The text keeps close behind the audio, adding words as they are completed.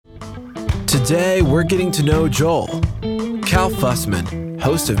Today, we're getting to know Joel. Cal Fussman,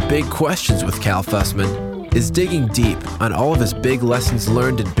 host of Big Questions with Cal Fussman, is digging deep on all of his big lessons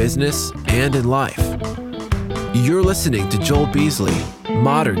learned in business and in life. You're listening to Joel Beasley,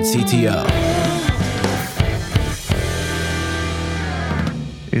 Modern CTO.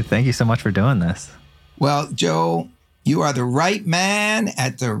 Dude, thank you so much for doing this. Well, Joel, you are the right man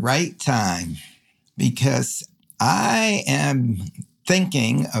at the right time, because I am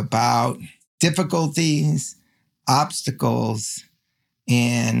thinking about difficulties, obstacles,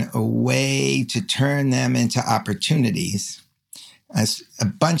 and a way to turn them into opportunities. A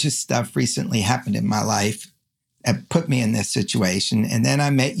bunch of stuff recently happened in my life that put me in this situation, and then I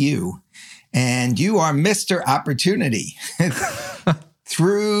met you, and you are Mr. Opportunity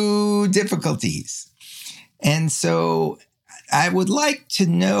through difficulties. And so I would like to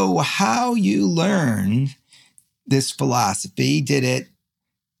know how you learned this philosophy. Did it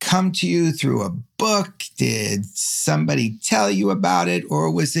come to you through a book? Did somebody tell you about it?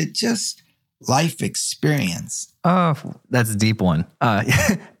 Or was it just life experience? Oh, that's a deep one. I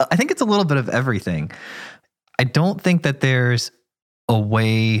think it's a little bit of everything. I don't think that there's a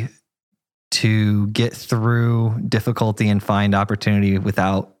way to get through difficulty and find opportunity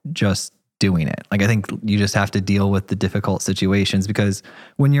without just doing it. Like, I think you just have to deal with the difficult situations, because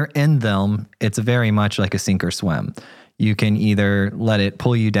when you're in them, it's very much like a sink or swim. You can either let it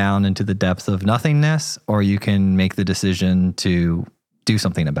pull you down into the depths of nothingness, or you can make the decision to do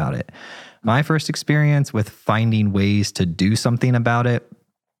something about it. My first experience with finding ways to do something about it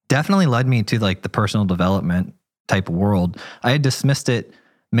definitely led me to like the personal development type of world. I had dismissed it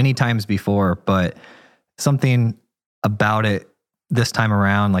many times before, but something about it this time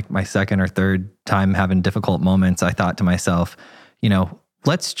around, like my second or third time having difficult moments, I thought to myself,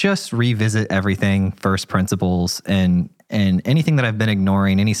 let's just revisit everything, first principles, and anything that I've been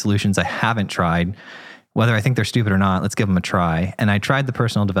ignoring, any solutions I haven't tried, whether I think they're stupid or not, let's give them a try. And I tried the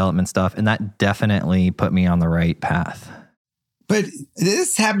personal development stuff, and that definitely put me on the right path. But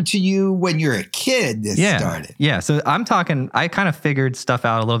this happened to you when you're a kid, started. Yeah. So I kind of figured stuff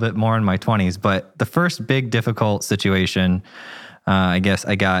out a little bit more in my 20s, but the first big difficult situation, I guess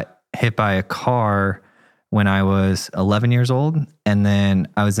I got hit by a car when I was 11 years old. And then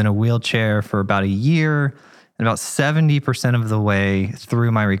I was in a wheelchair for about a year. And about 70% of the way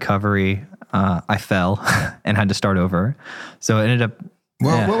through my recovery, I fell and had to start over. So it ended up...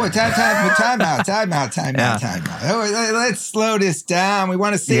 Time out. Oh, let's slow this down. We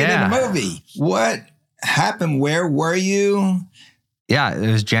want to see it in the movie. What happened? Where were you? Yeah, it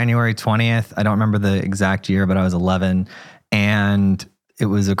was January 20th. I don't remember the exact year, but I was 11. And it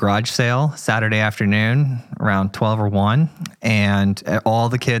was a garage sale Saturday afternoon around 12 or 1. And all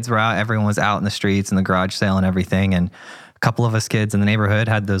the kids were out. Everyone was out in the streets and the garage sale and everything. And a couple of us kids in the neighborhood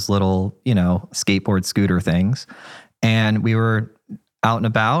had those little, skateboard scooter things. And we were out and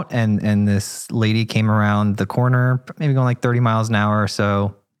about, and this lady came around the corner, maybe going like 30 miles an hour or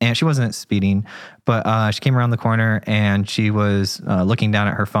so. And she wasn't speeding, but she came around the corner and she was looking down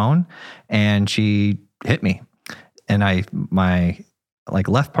at her phone, and she hit me. And my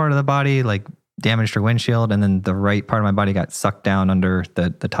left part of the body damaged her windshield, and then the right part of my body got sucked down under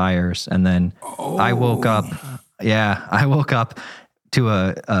the tires. And then I woke up. Yeah, I woke up to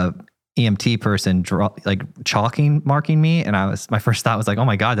a EMT person marking me, and my first thought was like, oh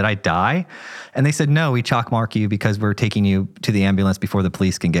my God, did I die? And they said, no, we chalk mark you because we're taking you to the ambulance before the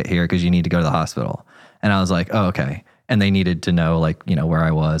police can get here because you need to go to the hospital. And I was like, oh, okay. And they needed to know where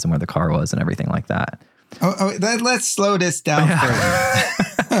I was and where the car was and everything like that. Let's slow this down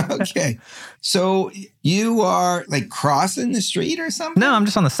further. Okay. So you are crossing the street or something? No, I'm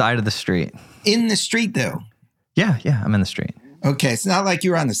just on the side of the street. In the street though? Yeah, I'm in the street. Okay, it's not like you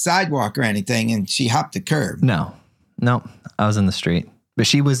were on the sidewalk or anything and she hopped the curb. No, I was in the street. But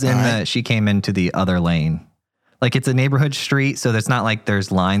she was she came into the other lane. It's a neighborhood street, so it's not like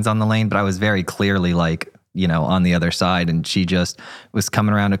there's lines on the lane, but I was very clearly on the other side, and she just was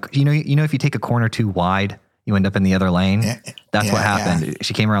coming around. If you take a corner too wide, you end up in the other lane. That's what happened. Yeah.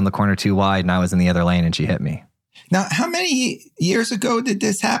 She came around the corner too wide, and I was in the other lane, and she hit me. Now, how many years ago did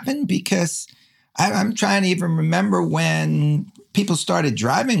this happen? Because I'm trying to even remember when people started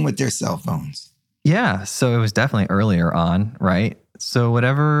driving with their cell phones. Yeah, so it was definitely earlier on, right? So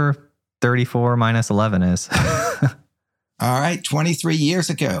whatever 34 minus 11 is. All right, 23 years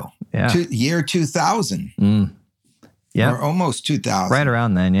ago. Yeah. Year 2000. Yeah. Or almost 2000. Right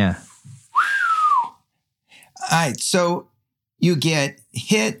around then, yeah. All right, so you get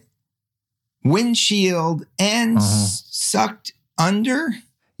hit, windshield, and sucked under?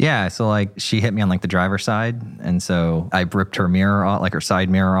 Yeah, so like she hit me on like the driver's side, and so I ripped her mirror off, like her side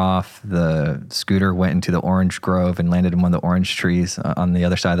mirror off. The scooter went into the orange grove and landed in one of the orange trees on the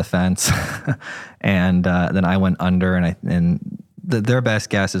other side of the fence, and then I went under, and their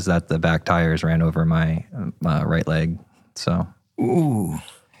best guess is that the back tires ran over my right leg. So, ooh,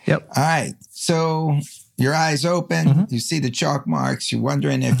 yep. All right, so your eyes open, you see the chalk marks. You're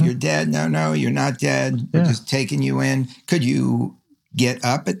wondering if you're dead. No, you're not dead. We're just taking you in. Could you get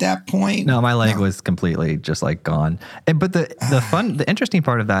up at that point? No, my leg was completely just like gone. But the interesting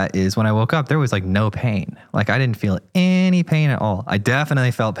part of that is when I woke up, there was like no pain. Like I didn't feel any pain at all. I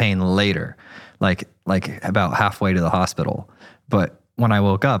definitely felt pain later, like about halfway to the hospital. But when I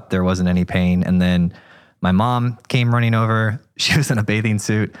woke up, there wasn't any pain. And then my mom came running over. She was in a bathing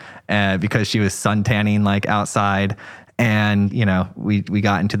suit because she was sun tanning like outside. And, you know, we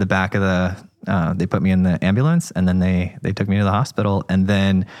got into the back of they put me in the ambulance, and then they took me to the hospital, and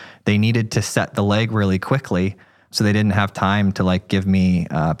then they needed to set the leg really quickly. So they didn't have time to like give me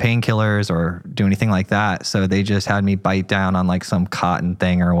painkillers or do anything like that. So they just had me bite down on like some cotton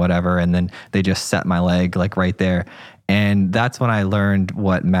thing or whatever. And then they just set my leg like right there. And that's when I learned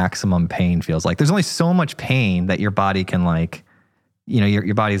what maximum pain feels like. There's only so much pain that your body can like, you know,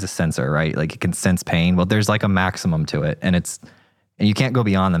 your body's a sensor, right? Like it can sense pain. Well, there's like a maximum to it, and you can't go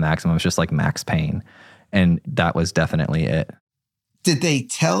beyond the maximum. It's just like max pain. And that was definitely it. Did they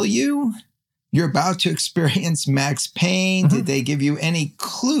tell you you're about to experience max pain? Did they give you any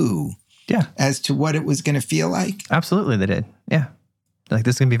clue as to what it was going to feel like? Absolutely, they did. Yeah. Like,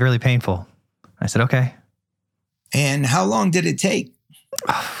 this is going to be really painful. I said, okay. And how long did it take?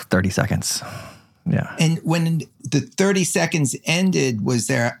 30 seconds. Yeah. And when the 30 seconds ended, was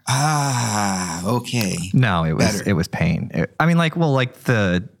there, okay. No, it was pain.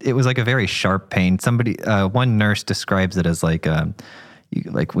 It was like a very sharp pain. Somebody, one nurse describes it as like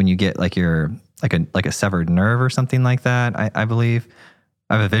when you get like a severed nerve or something like that. I believe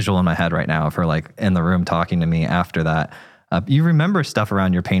I have a visual in my head right now of her like in the room talking to me after that. You remember stuff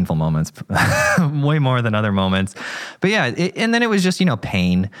around your painful moments way more than other moments. But yeah, and then it was just, you know,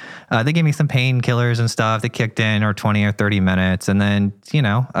 pain. They gave me some painkillers and stuff that kicked in or 20 or 30 minutes. And then, you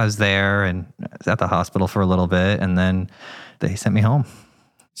know, I was there and I was at the hospital for a little bit, and then they sent me home.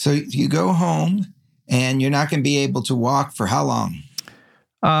 So you go home and you're not going to be able to walk for how long?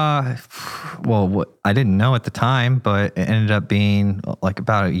 Well, I didn't know at the time, but it ended up being like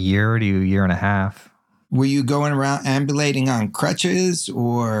about a year to a year and a half. Were you going around ambulating on crutches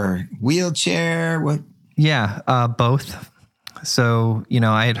or wheelchair? What? Yeah, both. So, you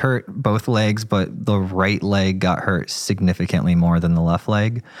know, I had hurt both legs, but the right leg got hurt significantly more than the left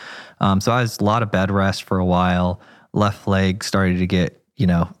leg. So I was a lot of bed rest for a while. Left leg started to get, you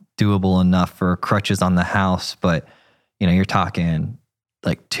know, doable enough for crutches on the house. But, you know, you're talking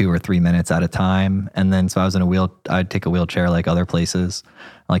like 2 or 3 minutes at a time. And then, so I was I'd take a wheelchair like other places,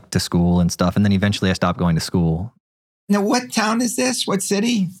 like to school and stuff. And then eventually I stopped going to school. Now, what town is this? What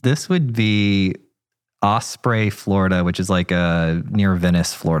city? This would be Osprey, Florida, which is like near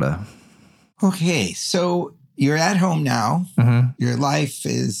Venice, Florida. Okay. So you're at home now. Mm-hmm. Your life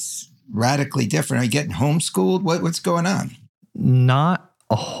is radically different. Are you getting homeschooled? What's going on? Not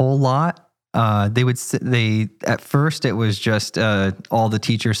a whole lot. At first it was just all the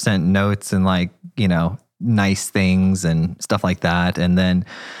teachers sent notes and like, you know, nice things and stuff like that. And then,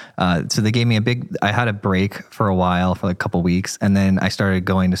 so they gave me I had a break for a while, for like a couple weeks. And then I started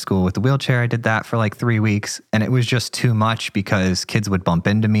going to school with the wheelchair. I did that for like 3 weeks, and it was just too much because kids would bump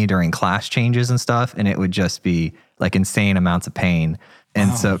into me during class changes and stuff. And it would just be like insane amounts of pain.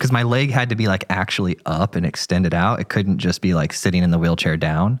 And so, cause my leg had to be like actually up and extended out. It couldn't just be like sitting in the wheelchair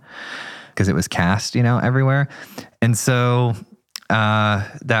down, because it was cast, you know, everywhere. And so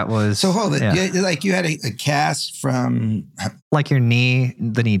that was... So hold it. Yeah. You had a cast from... Like the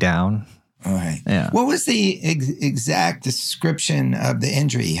knee down. All right. Yeah. What was the exact description of the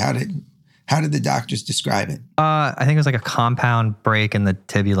injury? How did the doctors describe it? I think it was like a compound break in the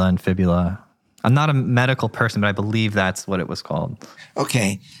tibia and fibula. I'm not a medical person, but I believe that's what it was called.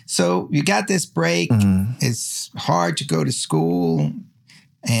 Okay. So you got this break. Mm-hmm. It's hard to go to school.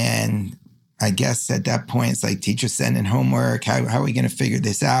 And I guess at that point, it's like teachers sending homework. How are we going to figure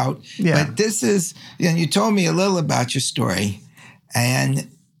this out? Yeah. But this is, and you told me a little about your story. And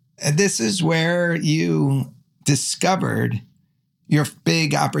this is where you discovered your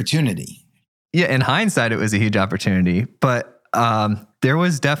big opportunity. Yeah. In hindsight, it was a huge opportunity. But there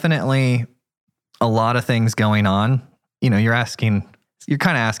was definitely a lot of things going on. You know, you're kind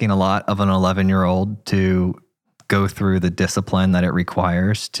of asking a lot of an 11-year-old to go through the discipline that it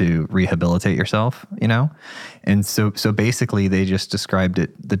requires to rehabilitate yourself, you know? And so basically they just described it.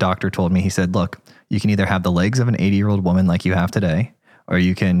 The doctor told me, he said, look, you can either have the legs of an 80-year-old woman like you have today, or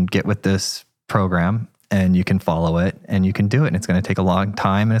you can get with this program and you can follow it and you can do it. And it's going to take a long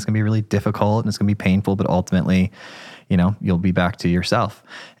time and it's going to be really difficult and it's going to be painful, but ultimately, you know, you'll be back to yourself.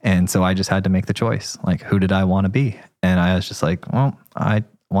 And so I just had to make the choice. Like, who did I want to be? And I was just like, well, I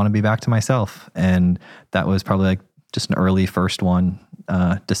want to be back to myself. And that was probably like just an early first one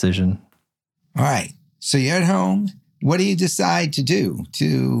decision. All right. So you're at home. What do you decide to do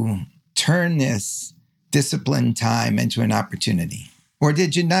to turn this disciplined time into an opportunity? Or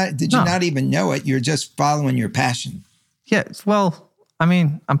did you not even know it? You're just following your passion. Yeah. Well, I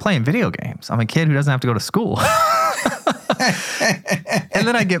mean, I'm playing video games. I'm a kid who doesn't have to go to school. And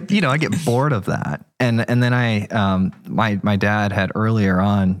then I get bored of that. And then my dad had earlier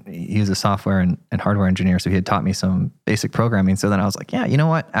on, he was a software and hardware engineer. So he had taught me some basic programming. So then I was like, yeah, you know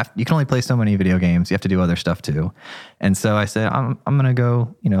what? You can only play so many video games. You have to do other stuff too. And so I said, I'm going to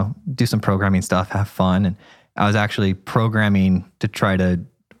go, you know, do some programming stuff, have fun. And I was actually programming to try to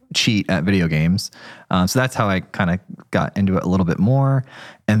cheat at video games. So that's how I kind of got into it a little bit more.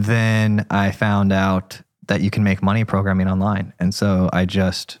 And then I found out that you can make money programming online. And so they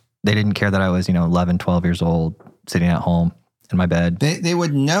didn't care that I was, 11, 12 years old, sitting at home in my bed. They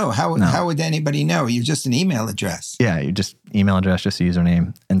wouldn't know. How would anybody know? You're just an email address. Yeah, you just email address, just a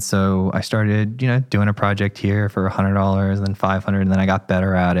username. And so I started, doing a project here for $100, then $500, and then I got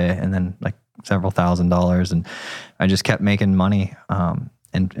better at it, and then like several $1,000s, and I just kept making money.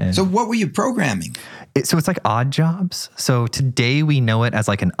 And so what were you programming? So it's like odd jobs. So today we know it as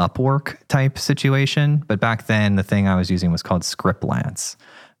like an Upwork type situation, but back then the thing I was using was called Scriptlance.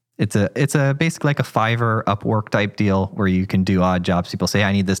 It's a basically like a Fiverr Upwork type deal where you can do odd jobs. People say,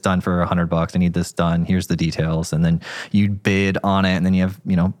 I need this done for $100. I need this done. Here's the details. And then you bid on it, and then you have,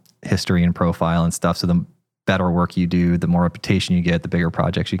 history and profile and stuff. So the better work you do, the more reputation you get, the bigger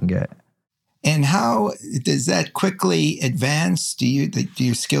projects you can get. And how does that quickly advance? Do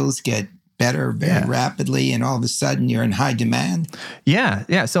your skills get better very rapidly, and all of a sudden you're in high demand?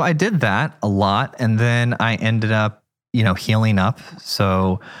 Yeah. So I did that a lot, and then I ended up, healing up.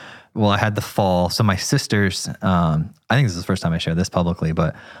 So, I had the fall. So my sisters, I think this is the first time I share this publicly,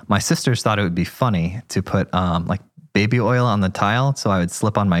 but my sisters thought it would be funny to put like baby oil on the tile, so I would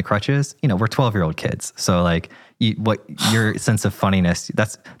slip on my crutches. We're 12-year-old kids, so like. Your sense of funniness,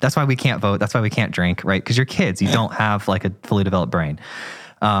 that's why we can't vote. That's why we can't drink, right? Because you're kids. You don't have like a fully developed brain.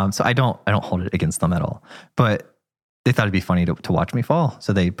 So I don't hold it against them at all. But they thought it'd be funny to watch me fall.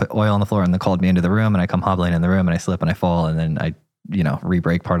 So they put oil on the floor and they called me into the room, and I come hobbling in the room and I slip and I fall, and then I,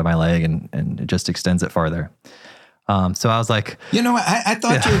 re-break part of my leg, and it just extends it farther. So I was like, I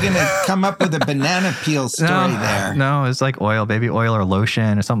thought you were going to come up with a banana peel story there. No, it's like oil, baby oil or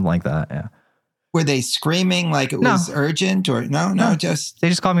lotion or something like that. Yeah. Were they screaming like it was urgent, or no, just they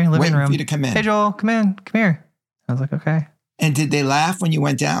just called me in the living room. For you to come in. Hey Joel, come here. I was like, okay. And did they laugh when you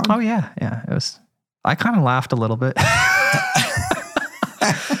went down? Oh yeah. It was. I kind of laughed a little bit.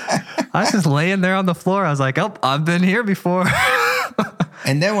 I was just laying there on the floor. I was like, oh, I've been here before.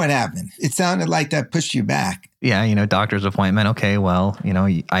 And then what happened? It sounded like that pushed you back. Yeah, doctor's appointment. Okay, well,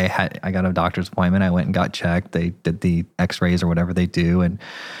 I got a doctor's appointment. I went and got checked. They did the X-rays or whatever they do, and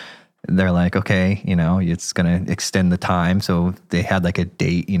they're like, okay, it's going to extend the time. So they had like a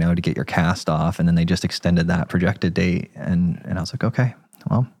date, to get your cast off. And then they just extended that projected date. And I was like, okay,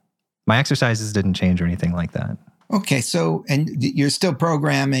 well, my exercises didn't change or anything like that. Okay. So, and you're still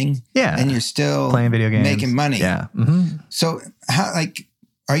programming. Yeah. And you're still playing video games, making money. Yeah. Mm-hmm. So how,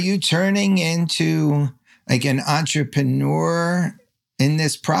 are you turning into like an entrepreneur in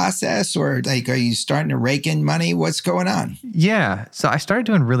this process, or like, are you starting to rake in money? What's going on? Yeah. So I started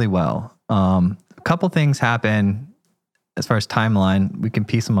doing really well. A couple things happen as far as timeline. We can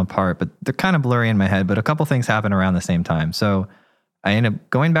piece them apart, but they're kind of blurry in my head, but a couple things happen around the same time. So I end up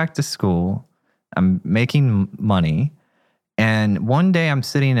going back to school. I'm making money. And one day I'm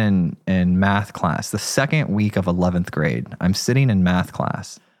sitting in math class, the second week of 11th grade. I'm sitting in math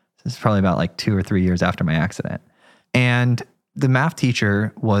class. This is probably about like 2 or 3 years after my accident. And the math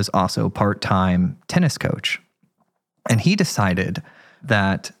teacher was also part-time tennis coach. And he decided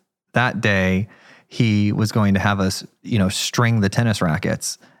that day he was going to have us, string the tennis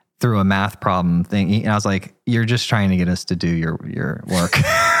rackets through a math problem thing. And I was like, you're just trying to get us to do your work.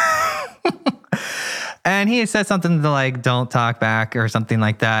 And he had said something to like, don't talk back or something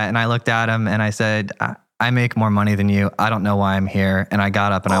like that. And I looked at him and I said, I make more money than you. I don't know why I'm here. And I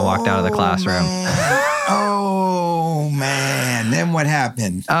got up and I walked out of the classroom. Oh, Oh, man. Then what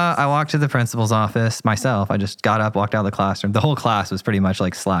happened? I walked to the principal's office myself. I just got up, walked out of the classroom. The whole class was pretty much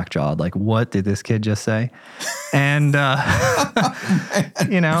like slack-jawed. Like, what did this kid just say? And,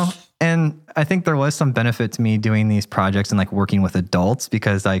 you know, and I think there was some benefit to me doing these projects and like working with adults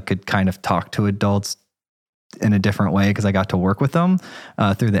because I could kind of talk to adults in a different way because I got to work with them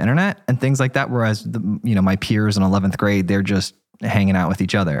through the internet and things like that. Whereas, my peers in 11th grade, they're just hanging out with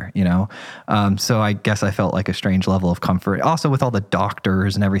each other, So I guess I felt like a strange level of comfort. Also with all the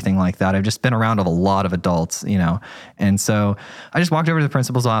doctors and everything like that, I've just been around a lot of adults, And so I just walked over to the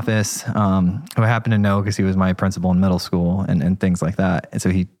principal's office, who I happened to know because he was my principal in middle school and things like that. And so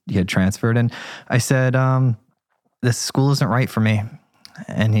he had transferred. And I said, this school isn't right for me.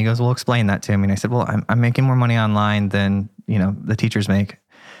 And he goes, well, explain that to me. And I said, well, I'm making more money online than, the teachers make.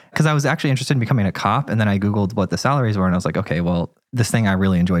 Because I was actually interested in becoming a cop. And then I Googled what the salaries were. And I was like, okay, well, this thing I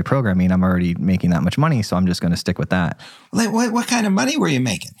really enjoy programming. I'm already making that much money. So I'm just going to stick with that. Like, what kind of money were you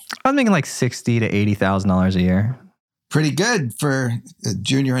making? I was making like $60,000 to $80,000 a year. Pretty good for a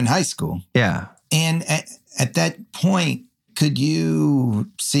junior in high school. Yeah. And at that point, could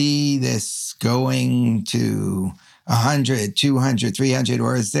you see this going to 100, 200, 300,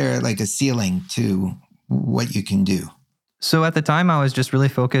 or is there like a ceiling to what you can do? So at the time I was just really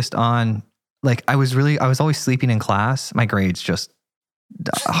focused on I was always sleeping in class. My grades just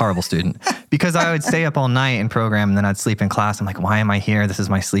a horrible student because I would stay up all night and program and then I'd sleep in class. I'm like, why am I here? This is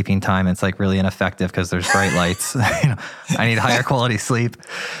my sleeping time. It's like really ineffective because there's bright lights. I need higher quality sleep.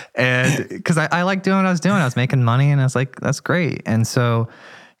 And because I liked doing what I was doing. I was making money and I was like, that's great. And so,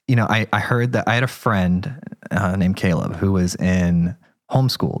 I heard that I had a friend named Caleb who was in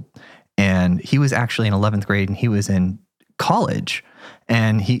homeschooled and he was actually in 11th grade and he was in college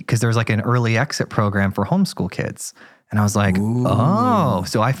and because there was like an early exit program for homeschool kids. And I was like, ooh. Oh,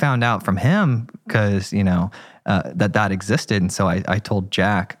 so I found out from him because, that existed. And so I told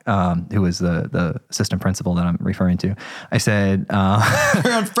Jack, who was the assistant principal that I'm referring to, I said,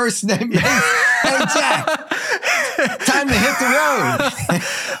 we're on first name basis. Hey, Jack, time to hit the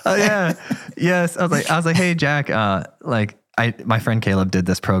road. Yeah. Yes. I was like, hey, Jack, my friend Caleb did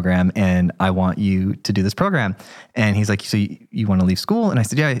this program and I want you to do this program. And he's like, so you want to leave school? And I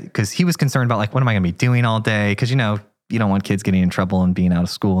said, yeah, because he was concerned about what am I going to be doing all day? Because, you don't want kids getting in trouble and being out of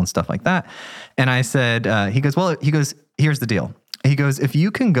school and stuff like that. And I said, he goes, here's the deal. He goes, if you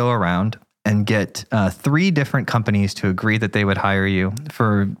can go around and get 3 different companies to agree that they would hire you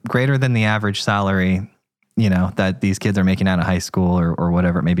for greater than the average salary, that these kids are making out of high school or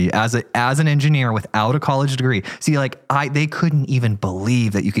whatever it may be, as an engineer without a college degree. See, they couldn't even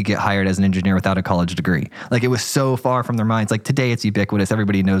believe that you could get hired as an engineer without a college degree. It was so far from their minds. Today it's ubiquitous.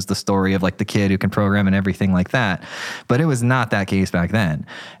 Everybody knows the story of the kid who can program and everything like that. But it was not that case back then.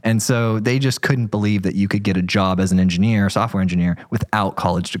 And so they just couldn't believe that you could get a job as an engineer, software engineer, without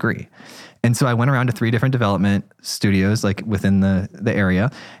college degree. And so I went around to 3 different development studios, within the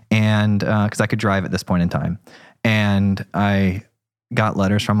area, and because I could drive at this point in time. And I got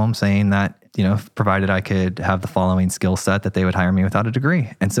letters from them saying that, provided I could have the following skill set, that they would hire me without a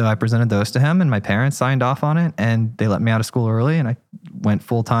degree. And so I presented those to him, and my parents signed off on it, and they let me out of school early, and I went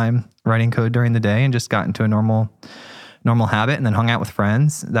full-time writing code during the day and just got into a normal habit, and then hung out with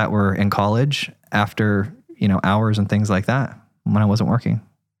friends that were in college after, hours and things like that when I wasn't working.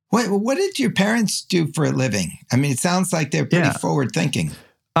 What did your parents do for a living? I mean, it sounds like they're pretty forward thinking.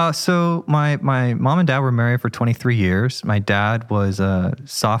 So my mom and dad were married for 23 years. My dad was a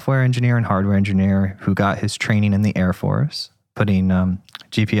software engineer and hardware engineer who got his training in the Air Force, putting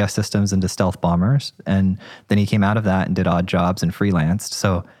GPS systems into stealth bombers. And then he came out of that and did odd jobs and freelanced.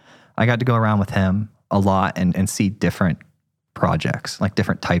 So I got to go around with him a lot and see different projects,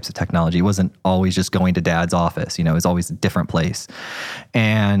 different types of technology. It wasn't always just going to dad's office, it was always a different place.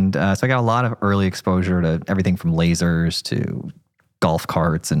 And so I got a lot of early exposure to everything from lasers to golf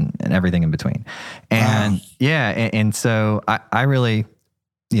carts and everything in between. And and so I really,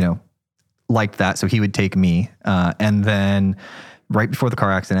 liked that. So he would take me. And then right before the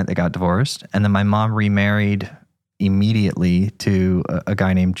car accident, they got divorced. And then my mom remarried immediately to a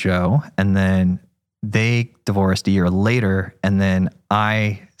guy named Joe. And then they divorced a year later, and then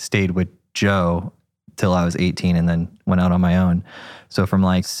I stayed with Joe till I was 18 and then went out on my own. So from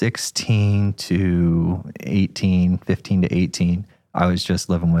 16 to 18, 15 to 18, I was just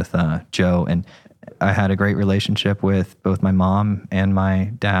living with Joe. And I had a great relationship with both my mom and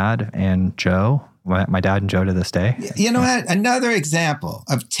my dad and Joe. My dad and Joe to this day. You know what? Another example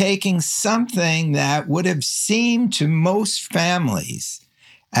of taking something that would have seemed to most families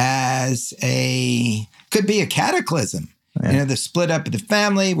as could be a cataclysm, the split up of the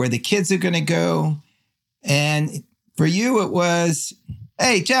family, where the kids are going to go, and For you, it was,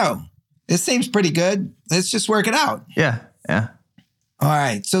 hey, Joe, this seems pretty good. Let's just work it out. Yeah. All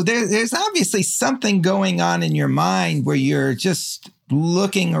right. So there's obviously something going on in your mind where you're just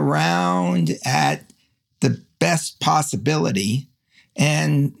looking around at the best possibility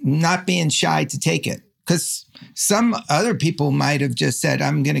and not being shy to take it. Because some other people might have just said,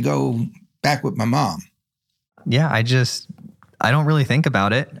 I'm going to go back with my mom. Yeah, I don't really think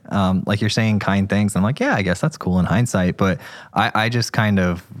about it. Like you're saying kind things. I'm like, yeah, I guess that's cool in hindsight. But I just kind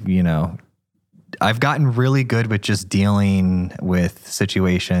of, I've gotten really good with just dealing with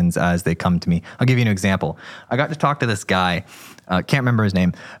situations as they come to me. I'll give you an example. I got to talk to this guy. Can't remember his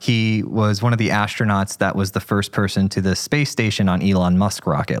name. He was one of the astronauts that was the first person to the space station on Elon Musk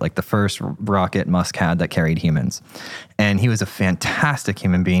rocket, like the first rocket Musk had that carried humans. And he was a fantastic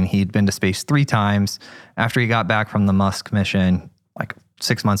human being. He'd been to space 3 times. After he got back from the Musk mission, like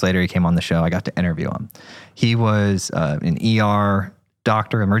 6 months later, he came on the show. I got to interview him. He was an ER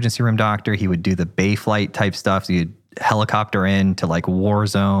doctor, emergency room doctor. He would do the bay flight type stuff. So he'd helicopter in to like war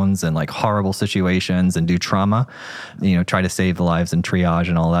zones and like horrible situations and do trauma, try to save the lives and triage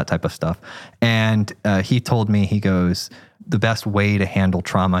and all that type of stuff. And he told me, he goes, the best way to handle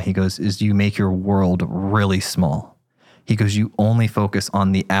trauma, he goes, is you make your world really small. He goes, you only focus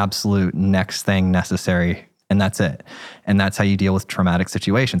on the absolute next thing necessary, and that's it. And that's how you deal with traumatic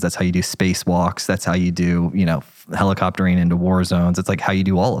situations. That's how you do spacewalks. That's how you do, helicoptering into war zones. It's like how you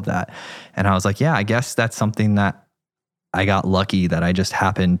do all of that. And I was like, yeah, I guess that's something that I got lucky that I just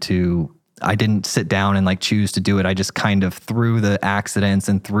happened to, I didn't sit down and like choose to do it. I just kind of through the accidents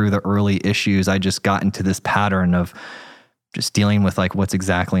and through the early issues, I just got into this pattern of just dealing with like what's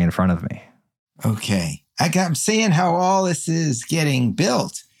exactly in front of me. Okay. I'm seeing how all this is getting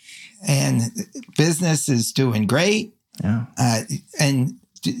built and business is doing great. Yeah. And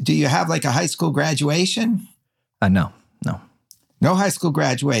do you have like a high school graduation? No. No high school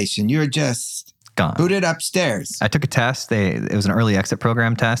graduation. You're just gone. Booted upstairs. I took a test. It was an early exit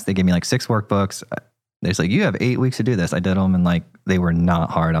program test. They gave me like 6 workbooks. They're like, you have 8 weeks to do this. I did them and like, they were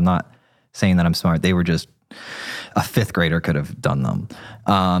not hard. I'm not saying that I'm smart. They were just, a 5th grader could have done them.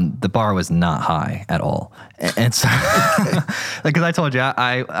 The bar was not high at all. And so, because I told you,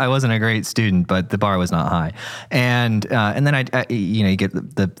 I wasn't a great student, but the bar was not high. And then I you get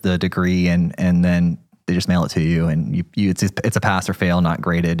the degree and then they just mail it to you and it's a pass or fail, not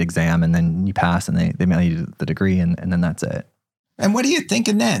graded exam. And then you pass and they mail you the degree and then that's it. And what are you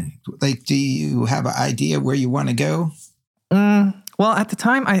thinking then? Like, do you have an idea where you want to go? Well, at the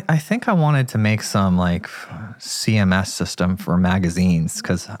time, I think I wanted to make some like CMS system for magazines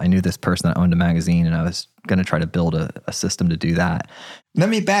because I knew this person that owned a magazine and I was going to try to build a system to do that. Let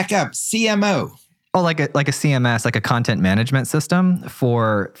me back up. CMO. Oh, like a CMS, like a content management system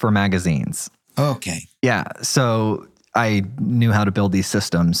for magazines. Okay. Yeah. So I knew how to build these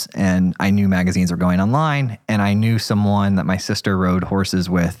systems and I knew magazines were going online and I knew someone that my sister rode horses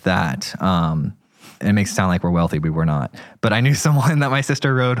with that, it makes it sound like we're wealthy. We were not. But I knew someone that my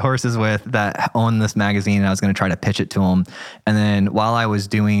sister rode horses with that owned this magazine and I was going to try to pitch it to him. And then while I was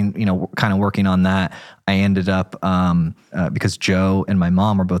doing, kind of working on that, I ended up, because Joe and my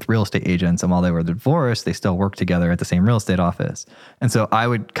mom were both real estate agents and while they were divorced, they still worked together at the same real estate office. And so I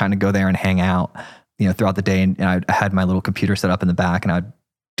would kind of go there and hang out, throughout the day. And I had my little computer set up in the back and I'd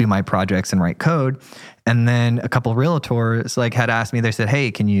do my projects and write code. And then a couple of realtors had asked me, they said,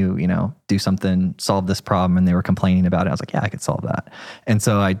 hey, can you, do something, solve this problem? And they were complaining about it. I was like, yeah, I could solve that. And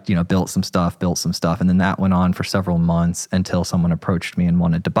so I, built some stuff. And then that went on for several months until someone approached me and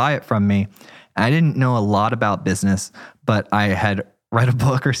wanted to buy it from me. I didn't know a lot about business, but I had read a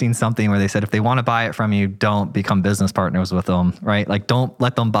book or seen something where they said, if they want to buy it from you, don't become business partners with them, right? Like, don't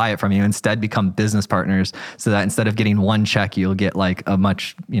let them buy it from you. Instead, become business partners so that instead of getting one check, you'll get like a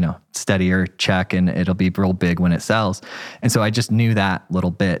much, steadier check and it'll be real big when it sells. And so I just knew that little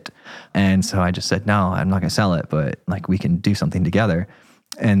bit. And so I just said, no, I'm not going to sell it, but like we can do something together.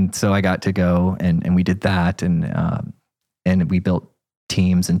 And so I got to go and we did that. And we built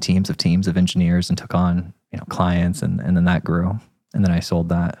teams and teams of engineers and took on, clients and then that grew. And then I sold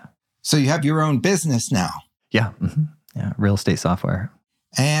that. So you have your own business now? Yeah. Mm-hmm. Yeah. Real estate software.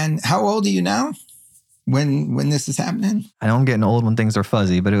 And how old are you now when this is happening? I know I'm getting old when things are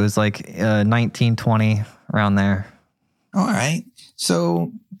fuzzy, but it was like 19, 20, around there. All right.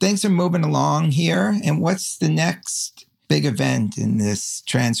 So things are moving along here. And what's the next big event in this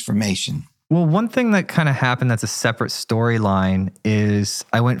transformation? Well, one thing that kind of happened that's a separate storyline is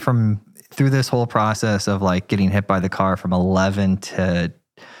I went through this whole process of like getting hit by the car from 11 to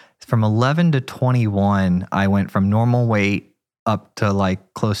 21, I went from normal weight up to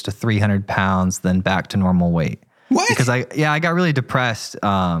like close to 300 pounds, then back to normal weight. What? Because I got really depressed.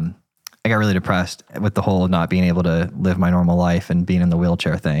 I got really depressed with the whole not being able to live my normal life and being in the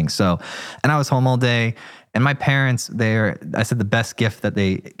wheelchair thing. So, and I was home all day. And my parents, I said the best gift that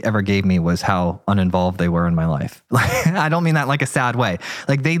they ever gave me was how uninvolved they were in my life. I don't mean that like a sad way.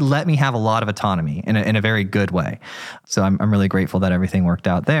 Like they let me have a lot of autonomy in a very good way. So I'm really grateful that everything worked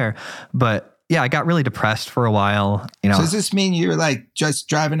out there. But yeah, I got really depressed for a while. So does this mean you're like just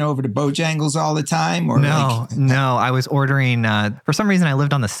driving over to Bojangles all the time? Or no. I was ordering, for some reason I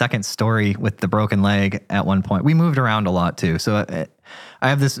lived on the second story with the broken leg at one point. We moved around a lot too. So I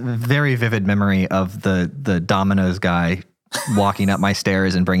have this very vivid memory of the Domino's guy walking up my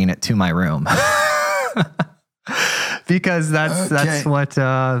stairs and bringing it to my room. Because that's what,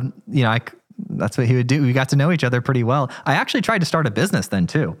 that's what he would do. We got to know each other pretty well. I actually tried to start a business then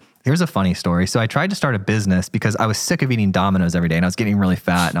too. Here's a funny story. So I tried to start a business because I was sick of eating Domino's every day and I was getting really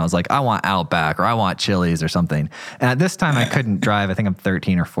fat. And I was like, I want Outback or I want Chili's or something. And at this time I couldn't drive. I think I'm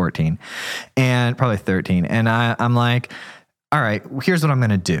 13 or 14 and probably 13. And I'm like, all right, here's what I'm going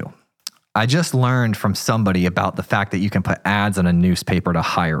to do. I just learned from somebody about the fact that you can put ads in a newspaper to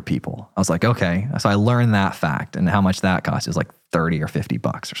hire people. I was like, okay. So I learned that fact and how much that cost. It was like $30 or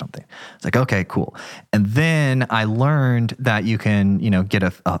 $50 or something. It's like, okay, cool. And then I learned that you can, get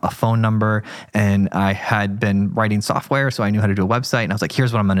a phone number, and I had been writing software, so I knew how to do a website. And I was like,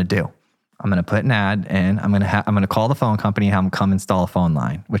 here's what I'm going to do. I'm going to put an ad in. I'm going to call the phone company and have them come install a phone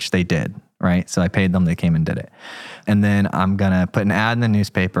line, which they did. Right. So I paid them. They came and did it. And then I'm going to put an ad in the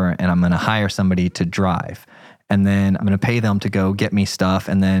newspaper and I'm going to hire somebody to drive. And then I'm going to pay them to go get me stuff.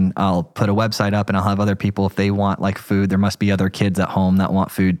 And then I'll put a website up and I'll have other people, if they want like food, there must be other kids at home that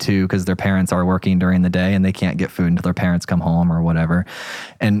want food too, because their parents are working during the day and they can't get food until their parents come home or whatever.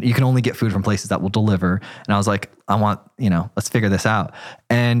 And you can only get food from places that will deliver. And I was like, I want, let's figure this out.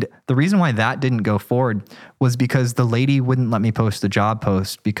 And the reason why that didn't go forward was because the lady wouldn't let me post the job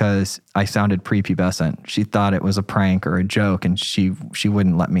post because I sounded prepubescent. She thought it was a prank or a joke, and she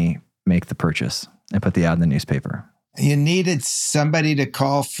wouldn't let me make the purchase and put the ad in the newspaper. You needed somebody to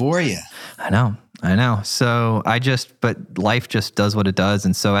call for you. I know. So but life just does what it does.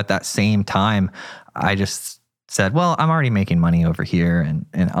 And so at that same time, I just said, well, I'm already making money over here and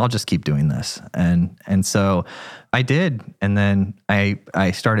I'll just keep doing this. And so I did. And then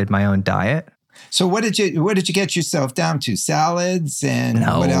I started my own diet. So what did you get yourself down to? Salads and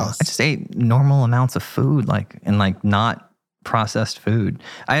what else? I just ate normal amounts of food, not processed food.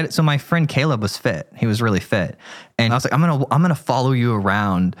 So my friend Caleb was fit. He was really fit. And I was like, I'm going to follow you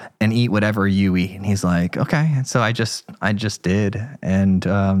around and eat whatever you eat. And he's like, okay. And so I just did. And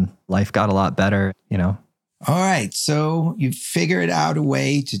life got a lot better, All right. So you figured out a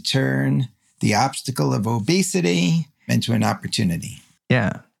way to turn the obstacle of obesity into an opportunity.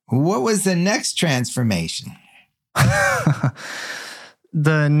 Yeah. What was the next transformation?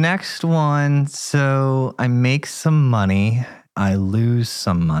 The next one, so I make some money, I lose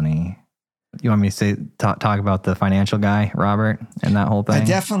some money. You want me to talk about the financial guy, Robert, and that whole thing? I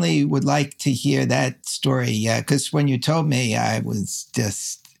definitely would like to hear that story, yeah, because when you told me, I was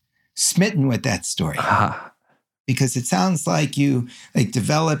just smitten with that story. Because it sounds like you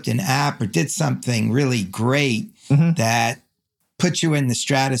developed an app or did something really great that put you in the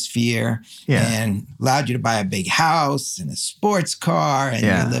stratosphere and allowed you to buy a big house and a sports car and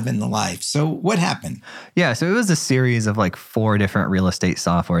you're living the life. So what happened? Yeah. So it was a series of 4 different real estate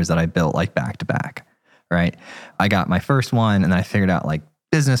softwares that I built back to back, right? I got my first one and then I figured out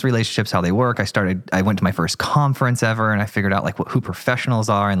business relationships, how they work. I went to my first conference ever and I figured out who professionals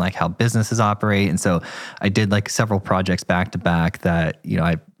are and how businesses operate. And so I did several projects back to back that,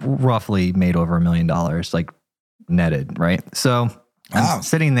 I roughly made over $1 million, netted, right? So I'm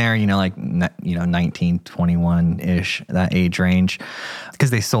sitting there, 19, 21-ish, that age range,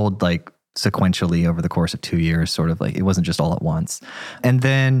 because they sold sequentially over the course of 2 years, sort of it wasn't just all at once. And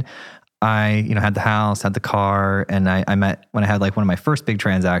then I, had the house, had the car, and I met, when I had one of my first big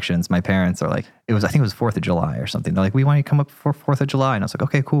transactions, my parents are I think it was 4th of July or something. They're like, we want you to come up for 4th of July. And I was like,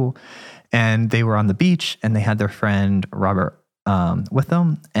 okay, cool. And they were on the beach and they had their friend Robert with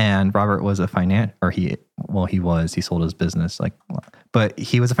them. And Robert was he sold his business, but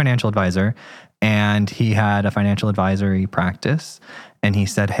he was a financial advisor and he had a financial advisory practice. And he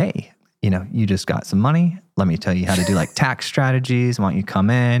said, hey, you just got some money. Let me tell you how to do tax strategies. Why don't you come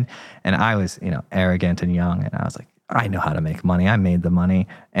in? And I was, arrogant and young. And I was like, I know how to make money. I made the money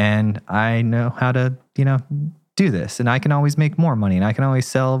and I know how to, do this. And I can always make more money and I can always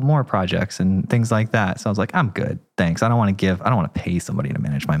sell more projects and things like that. So I was like, I'm good. Thanks. I don't want to pay somebody to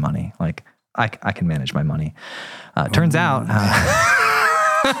manage my money. I can manage my money. Turns out,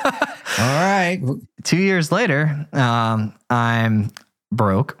 All right. 2 years later, I'm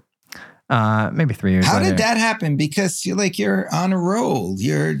broke. Maybe 3 years How later. did that happen? Because you're on a roll.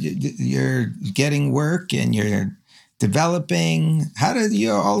 You're getting work and you're developing. How did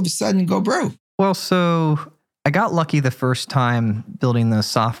you all of a sudden go broke? Well, so I got lucky the first time building those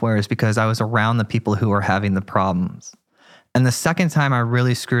softwares because I was around the people who were having the problems. And the second time I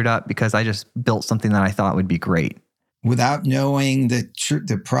really screwed up because I just built something that I thought would be great. Without knowing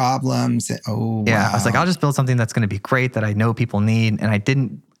the problems. Oh, yeah. Wow. I was like, I'll just build something that's going to be great that I know people need. And I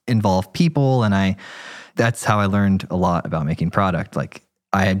didn't involve people. And that's how I learned a lot about making product. Like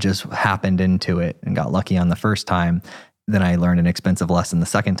I had just happened into it and got lucky on the first time. Then I learned an expensive lesson the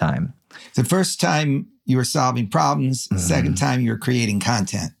second time. The first time you were solving problems, the second time you were creating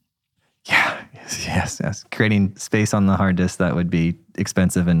content. Yeah, yes. Creating space on the hard disk that would be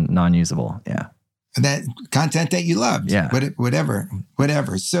expensive and non-usable. Yeah. That content that you loved. Yeah.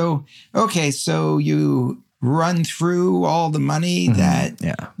 Whatever. So, okay. So you run through all the money that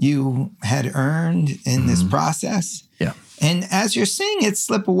you had earned in this process. Yeah. And as you're seeing it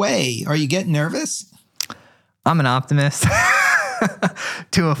slip away, are you getting nervous? I'm an optimist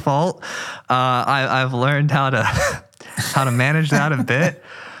to a fault. I've learned how to manage that a bit,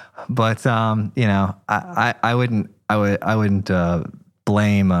 but I wouldn't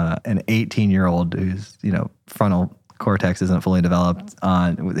blame an 18-year-old whose frontal cortex isn't fully developed,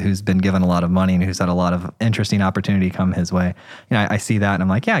 who's been given a lot of money and who's had a lot of interesting opportunity come his way. I see that and I'm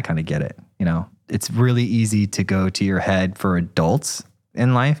like, yeah, I kind of get it. It's really easy to go to your head for adults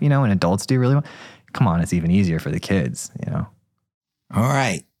in life, and adults do really well. Come on, it's even easier for the kids, All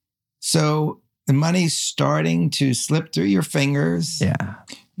right. So the money's starting to slip through your fingers. Yeah.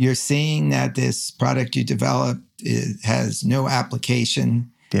 You're seeing that this product you developed has no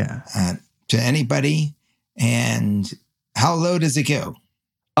application to anybody. And how low does it go?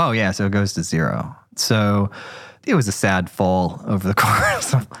 Oh, yeah. So it goes to zero. So it was a sad fall over the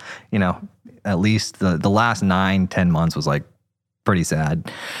course of, at least the last 9-10 months was like pretty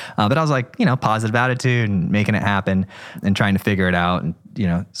sad. But I was like, positive attitude and making it happen and trying to figure it out and,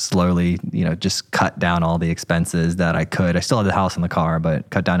 slowly, just cut down all the expenses that I could. I still had the house and the car, but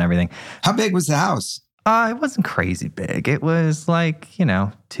cut down everything. How big was the house? It wasn't crazy big. It was like,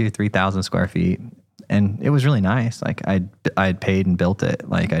 2,000-3,000 square feet. And it was really nice. Like I'd paid and built it.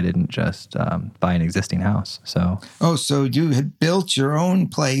 Like I didn't just buy an existing house. So. Oh, so you had built your own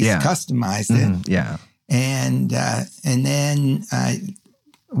place, customized it. Yeah. And then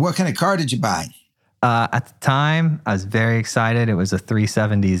what kind of car did you buy? At the time, I was very excited. It was a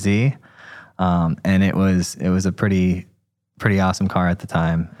 370Z, and it was a pretty awesome car at the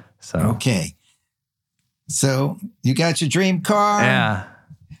time. So okay, so you got your dream car,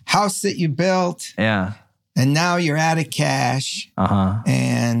 house that you built, and now you're out of cash.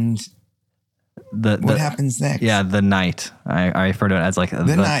 And what happens next? Yeah, the night. I refer to it as like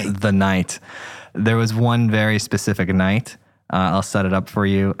the night. There was one very specific night. I'll set it up for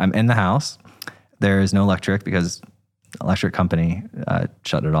you. I'm in the house. There is no electric because the electric company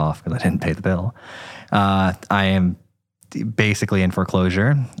shut it off because I didn't pay the bill. I am basically in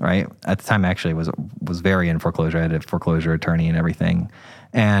foreclosure, right? At the time, actually, was very in foreclosure. I had a foreclosure attorney and everything.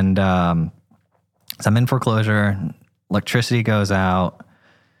 And so I'm in foreclosure. Electricity goes out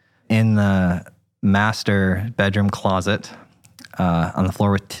in the master bedroom closet on the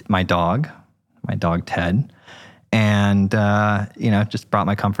floor with my dog Ted. And, just brought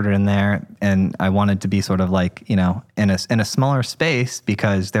my comforter in there. And I wanted to be sort of like, in a smaller space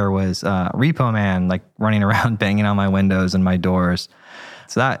because there was a repo man like running around banging on my windows and my doors.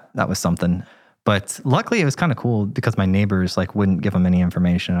 So that was something. But luckily it was kind of cool because my neighbors like wouldn't give them any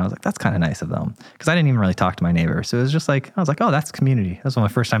information. I was like, that's kind of nice of them because I didn't even really talk to my neighbors. So it was just like, I was like, oh, that's community. That was one of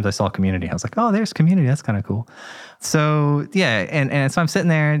my first times I saw community. I was like, oh, there's community. That's kind of cool. So yeah. And so I'm sitting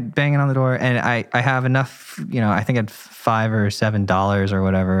there banging on the door and I have enough, I think I had $5 or $7 or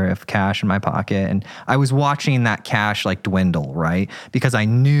whatever of cash in my pocket. And I was watching that cash like dwindle, right? Because I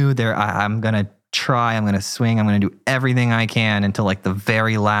knew I'm going to try, I'm going to swing, I'm going to do everything I can until like the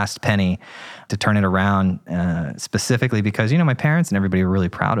very last penny to turn it around, specifically because, my parents and everybody were really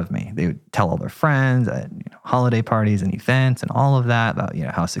proud of me. They would tell all their friends at holiday parties and events and all of that about,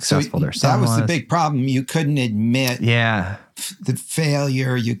 how successful their son was. That was the big problem. You couldn't admit the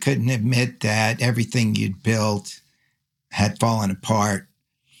failure. You couldn't admit that everything you'd built had fallen apart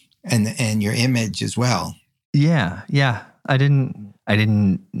and your image as well. Yeah. I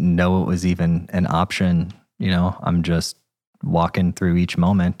didn't know it was even an option. I'm just walking through each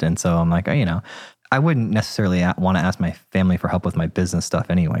moment. And so I'm like, I wouldn't necessarily want to ask my family for help with my business stuff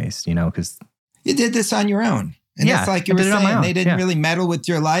anyways, because... You did this on your own. And that's like you were saying, they didn't really meddle with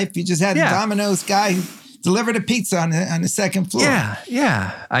your life. You just had a Domino's guy who delivered a pizza on the second floor.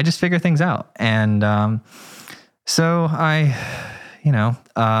 Yeah. I just figure things out. And so I,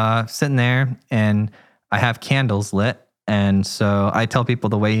 sitting there and I have candles lit. And so I tell people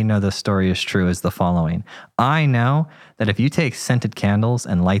the way you know this story is true is the following. I know that if you take scented candles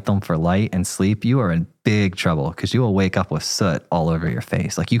and light them for light and sleep, you are in big trouble because you will wake up with soot all over your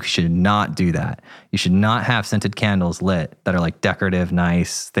face. Like, you should not do that. You should not have scented candles lit that are like decorative,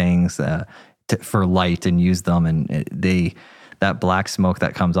 nice things for light and use them. And that black smoke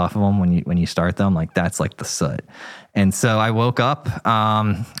that comes off of them when you start them, like, that's like the soot. And so I woke up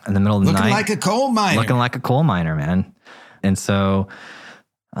in the middle of the night. Looking like a coal miner, man. And so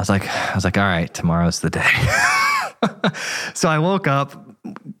I was like, all right, tomorrow's the day. So I woke up,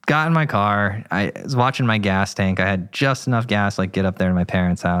 got in my car. I was watching my gas tank. I had just enough gas, like, get up there to my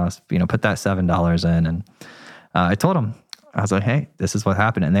parents' house, put that $7 in. And I told them, I was like, hey, this is what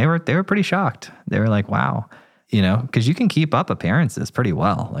happened. And they were pretty shocked. They were like, wow. Because you can keep up appearances pretty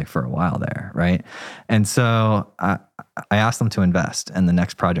well, like, for a while there, right? And so I asked them to invest in the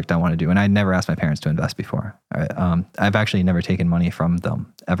next project I want to do. And I'd never asked my parents to invest before. I've actually never taken money from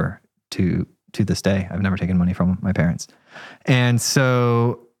them ever to this day. I've never taken money from my parents. And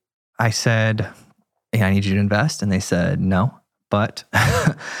so I said, hey, I need you to invest. And they said, no, but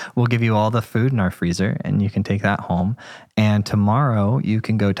we'll give you all the food in our freezer and you can take that home. And tomorrow you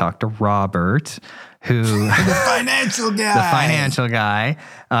can go talk to Robert, who the financial guy,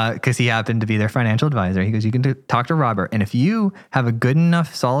 because he happened to be their financial advisor. He goes, you can talk to Robert. And if you have a good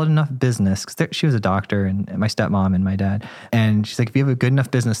enough, solid enough business, because she was a doctor and my stepmom and my dad. And she's like, if you have a good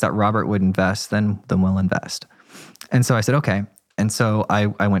enough business that Robert would invest, then we'll invest. And so I said, okay. And so I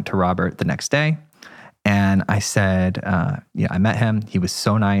went to Robert the next day and I said, I met him. He was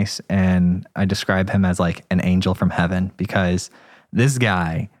so nice. And I describe him as like an angel from heaven, because this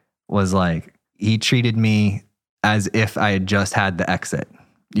guy was like, he treated me as if I had just had the exit,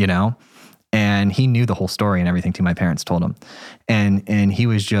 and he knew the whole story and everything too. My parents told him. And he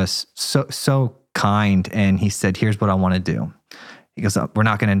was just so kind. And he said, here's what I want to do. He goes, we're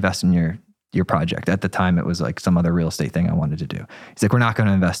not going to invest in your project. At the time, it was like some other real estate thing I wanted to do. He's like, we're not going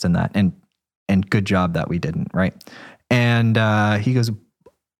to invest in that. And good job that we didn't, right? And he goes,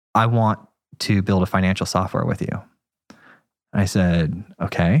 I want to build a financial software with you. I said,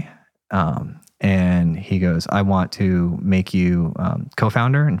 okay. And he goes, I want to make you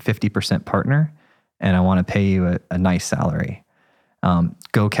co-founder and 50% partner, and I want to pay you a nice salary.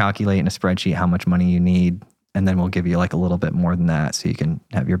 Go calculate in a spreadsheet how much money you need, and then we'll give you like a little bit more than that so you can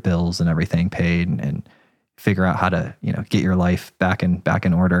have your bills and everything paid and figure out how to, get your life back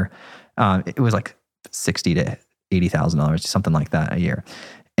in order. It was like $60,000 to $80,000, something like that a year.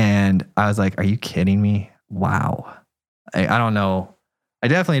 And I was like, are you kidding me? Wow. I don't know. I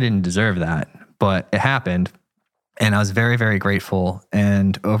definitely didn't deserve that, but it happened. And I was very, very grateful.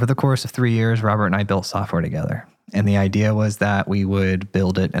 And over the course of 3 years, Robert and I built software together. And the idea was that we would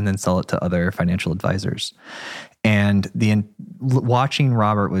build it and then sell it to other financial advisors. And watching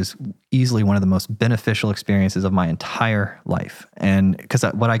Robert was easily one of the most beneficial experiences of my entire life. And because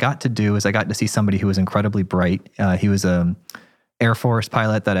what I got to do is I got to see somebody who was incredibly bright. He was a Air Force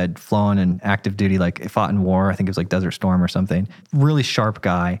pilot that had flown in active duty, like fought in war. I think it was like Desert Storm or something. Really sharp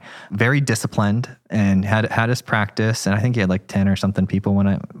guy, very disciplined, and had his practice. And I think he had like 10 or something people when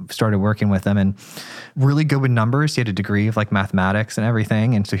I started working with him, and really good with numbers. He had a degree of like mathematics and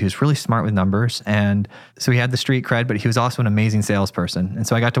everything. And so he was really smart with numbers. And so he had the street cred, but he was also an amazing salesperson. And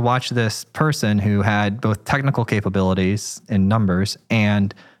so I got to watch this person who had both technical capabilities in numbers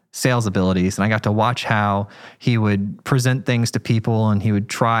and sales abilities. And I got to watch how he would present things to people and he would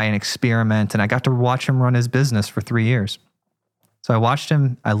try and experiment. And I got to watch him run his business for 3 years. So I watched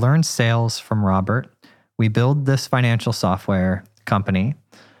him. I learned sales from Robert. We built this financial software company.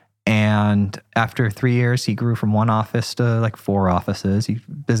 And after 3 years, he grew from one office to like 4 offices.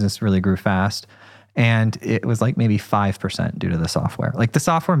 Business really grew fast. And it was like maybe 5% due to the software. Like the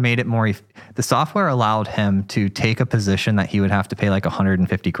software made it more, the software allowed him to take a position that he would have to pay like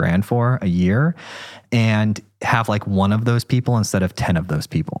 $150,000 for a year and have like one of those people instead of 10 of those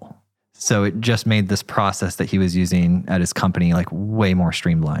people. So it just made this process that he was using at his company like way more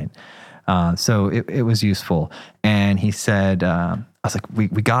streamlined. So it was useful. And he said, I was like, we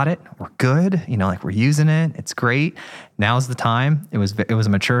got it. We're good. Like we're using it. It's great. Now's the time. It was a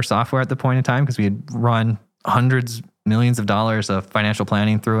mature software at the point in time because we had run hundreds, millions of dollars of financial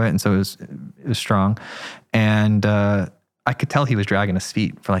planning through it. And so it was strong. And I could tell he was dragging his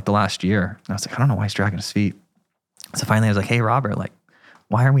feet for like the last year. And I was like, I don't know why he's dragging his feet. So finally I was like, hey, Robert, like,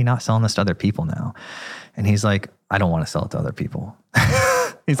 why are we not selling this to other people now? And he's like, I don't want to sell it to other people.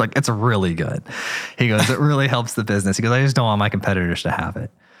 He's like, it's really good. He goes, it really helps the business. He goes, I just don't want my competitors to have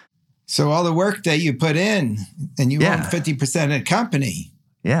it. So all the work that you put in, and you own 50% of the company.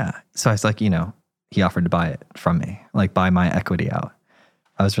 Yeah. So I was like, he offered to buy it from me, like buy my equity out.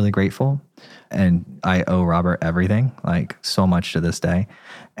 I was really grateful. And I owe Robert everything, like so much to this day.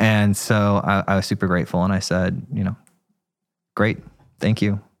 And so I was super grateful. And I said, great, thank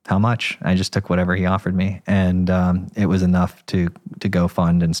you. How much? I just took whatever he offered me. And it was enough to go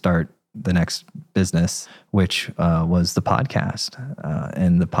fund and start the next business, which was the podcast.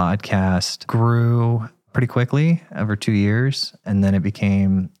 And the podcast grew pretty quickly over 2 years. And then it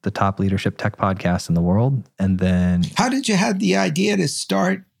became the top leadership tech podcast in the world. And then... How did you have the idea to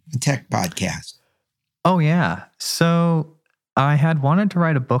start a tech podcast? Oh, yeah. So I had wanted to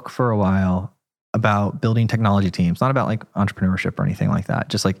write a book for a while about building technology teams, not about like entrepreneurship or anything like that.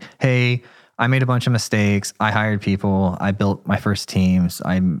 Just like, hey, I made a bunch of mistakes. I hired people. I built my first teams.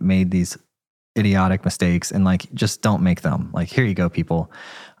 I made these idiotic mistakes and like, just don't make them. Like, here you go, people.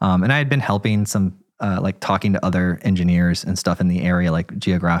 And I had been helping some, like talking to other engineers and stuff in the area, like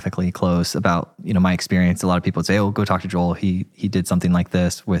geographically close about, my experience. A lot of people would say, oh, go talk to Joel. He did something like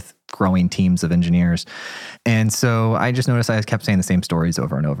this with growing teams of engineers. And so I just noticed I kept saying the same stories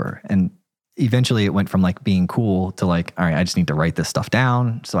over and over. And eventually it went from like being cool to like, all right, I just need to write this stuff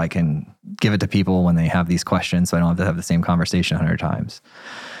down so I can give it to people when they have these questions so I don't have to have the same conversation 100 times.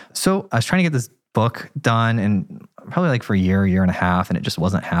 So I was trying to get this book done and probably like for a year and a half, and it just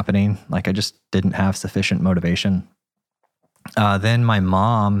wasn't happening. Like I just didn't have sufficient motivation. Then my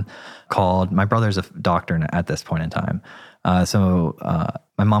mom called. My brother's a doctor at this point in time. So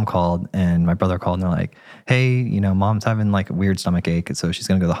my mom called and my brother called and they're like, hey, mom's having like a weird stomach ache. And so she's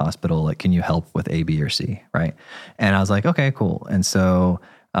going to go to the hospital. Like, can you help with A, B, or C? Right. And I was like, okay, cool. And so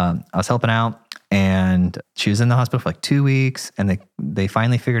I was helping out and she was in the hospital for like 2 weeks and they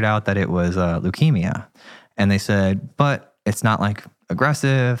finally figured out that it was leukemia. And they said, but it's not like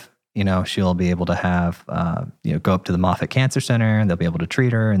aggressive. She'll be able to have, go up to the Moffitt Cancer Center and they'll be able to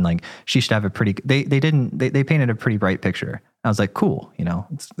treat her. And like, she should have they painted a pretty bright picture. I was like, cool.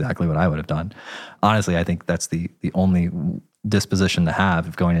 It's exactly what I would have done. Honestly, I think that's the only disposition to have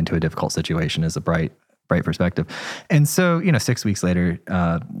of going into a difficult situation is a bright perspective. And so, 6 weeks later,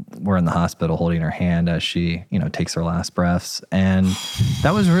 we're in the hospital holding her hand as she, takes her last breaths. And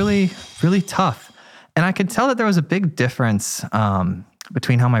that was really, really tough. And I could tell that there was a big difference,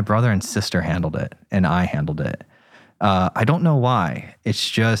 between how my brother and sister handled it and I handled it. I don't know why. It's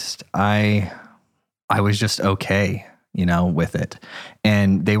just, I was just okay, with it.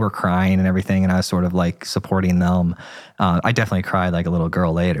 And they were crying and everything. And I was sort of like supporting them. I definitely cried like a little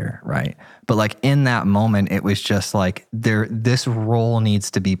girl later. Right. But like in that moment, it was just like this role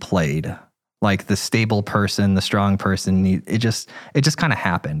needs to be played. Like the stable person, the strong person, it just kind of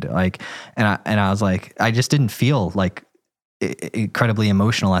happened. Like, and I was like, I just didn't feel like incredibly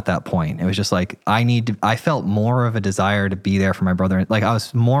emotional at that point. It was just like, I felt more of a desire to be there for my brother. Like I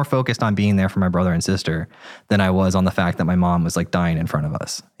was more focused on being there for my brother and sister than I was on the fact that my mom was like dying in front of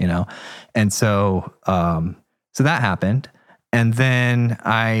us, And so, so that happened. And then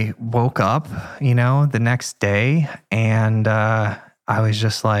I woke up, the next day and, I was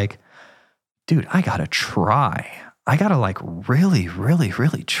just like, dude, I gotta try. I gotta like really, really,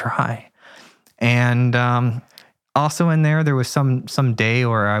 really try. And, also in there was some day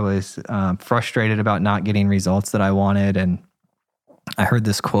where I was frustrated about not getting results that I wanted. And I heard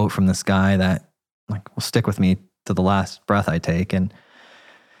this quote from this guy that like will stick with me to the last breath I take. And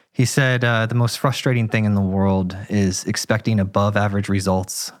he said, the most frustrating thing in the world is expecting above average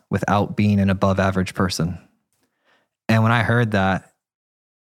results without being an above average person. And when I heard that,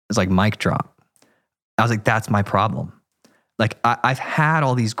 it was like mic drop. I was like, that's my problem. Like I've had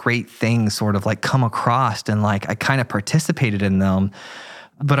all these great things sort of like come across and like I kind of participated in them,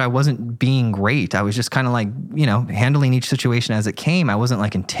 but I wasn't being great. I was just kind of like, handling each situation as it came. I wasn't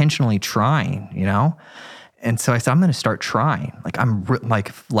like intentionally trying, And so I said, I'm going to start trying. Like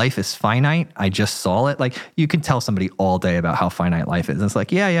like life is finite. I just saw it. Like you can tell somebody all day about how finite life is. And it's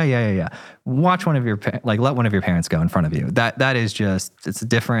like, yeah. Watch let one of your parents go in front of you. That is just, it's a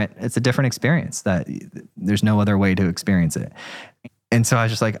different experience that there's no other way to experience it. And so I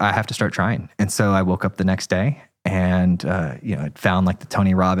was just like, I have to start trying. And so I woke up the next day and, I found like the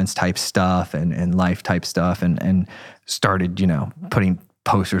Tony Robbins type stuff and life type stuff and started, putting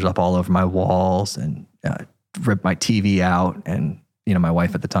posters up all over my walls and ripped my TV out. And, my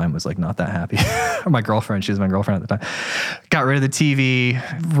wife at the time was like not that happy. Or my girlfriend, she was my girlfriend at the time. Got rid of the TV,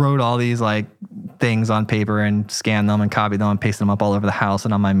 wrote all these like things on paper and scan them and copy them and paste them up all over the house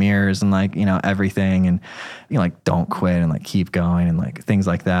and on my mirrors and like, everything. And, like, don't quit and like keep going and like things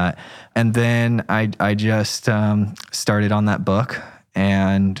like that. And then I just started on that book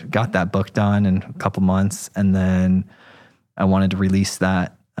and got that book done in a couple months. And then I wanted to release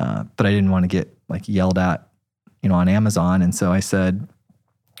that, but I didn't want to get like yelled at, on Amazon. And so I said,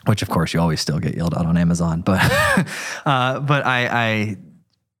 which of course you always still get yelled at on Amazon, but I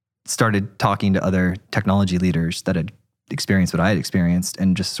started talking to other technology leaders that had experienced what I had experienced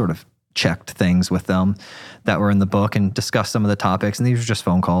and just sort of checked things with them that were in the book and discussed some of the topics. And these were just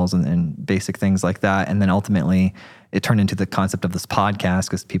phone calls and basic things like that. And then ultimately it turned into the concept of this podcast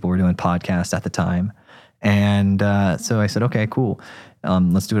because people were doing podcasts at the time. And so I said, okay, cool.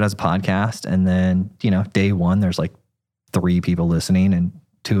 Let's do it as a podcast. And then, day one, there's like 3 people listening and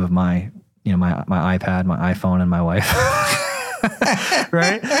 2 of my iPad, my iPhone, and my wife.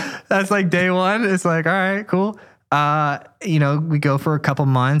 Right? That's like day one. It's like, all right, cool. We go for a couple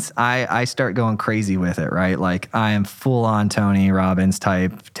months. I start going crazy with it, right? Like I am full on Tony Robbins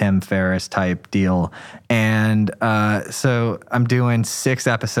type, Tim Ferriss type deal. And so I'm doing 6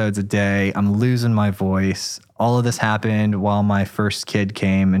 episodes a day. I'm losing my voice. All of this happened while my first kid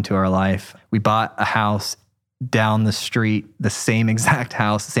came into our life. We bought a house down the street, the same exact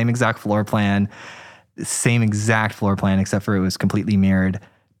house, the same exact floor plan, except for it was completely mirrored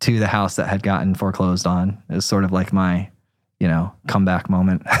to the house that had gotten foreclosed on. It was sort of like my, comeback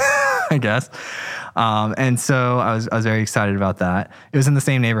moment, I guess. And so I was very excited about that. It was in the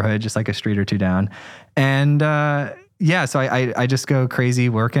same neighborhood, just like a street or 2 down. And so I just go crazy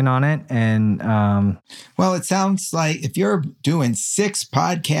working on it. And well, it sounds like if you're doing 6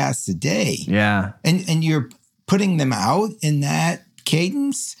 podcasts a day, and you're putting them out in that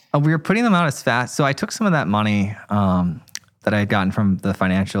cadence. We were putting them out as fast. So I took some of that money that I had gotten from the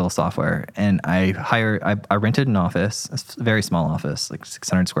financial software, and I rented an office, a very small office, like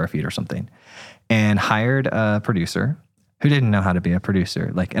 600 square feet or something, and hired a producer who didn't know how to be a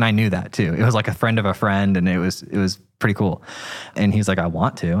producer. And I knew that too. It was like a friend of a friend, and it was pretty cool. And he's like, I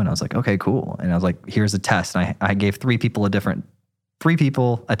want to. And I was like, okay, cool. And I was like, here's a test. And I gave 3 people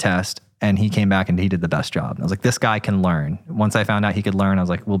a test, and he came back and he did the best job. And I was like, this guy can learn. Once I found out he could learn, I was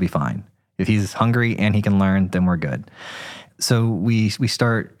like, we'll be fine. If he's hungry and he can learn, then we're good. So we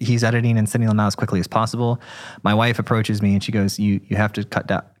start, he's editing and sending them out as quickly as possible. My wife approaches me and she goes, you have to cut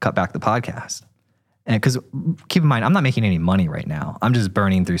back the podcast. And because keep in mind, I'm not making any money right now. I'm just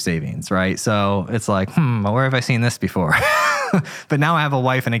burning through savings, right? So it's like, where have I seen this before? But now I have a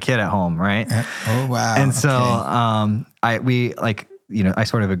wife and a kid at home, right? Oh, wow. And so I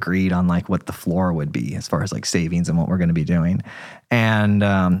sort of agreed on like what the floor would be as far as like savings and what we're going to be doing. And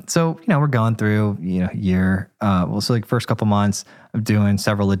so we're going through, year. So like first couple months, I'm doing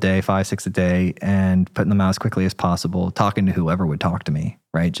several a day, 5, 6 a day, and putting them out as quickly as possible, talking to whoever would talk to me,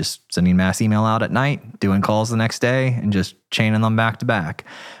 right? Just sending mass email out at night, doing calls the next day, and just chaining them back to back,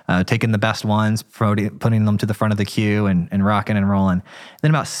 taking the best ones, putting them to the front of the queue and rocking and rolling.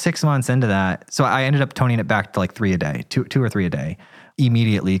 Then about 6 months into that, so I ended up toning it back to like 3 a day, two or 3 a day.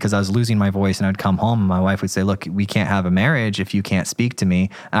 Immediately, because I was losing my voice, and I'd come home and my wife would say, look, we can't have a marriage if you can't speak to me.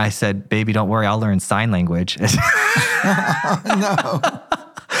 And I said, baby, don't worry, I'll learn sign language. No.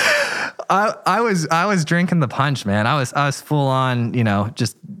 I was drinking the punch, man. I was full on,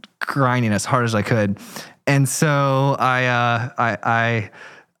 just grinding as hard as I could. And so I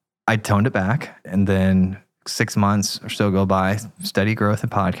toned it back, and then 6 months or so go by, steady growth in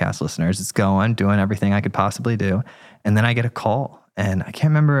podcast listeners. It's doing everything I could possibly do. And then I get a call. And I can't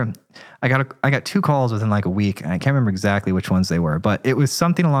remember, I got 2 calls within like a week, and I can't remember exactly which ones they were, but it was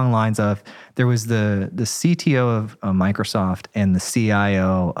something along the lines of, there was the CTO of Microsoft and the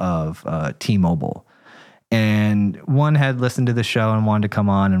CIO of T-Mobile. And one had listened to the show and wanted to come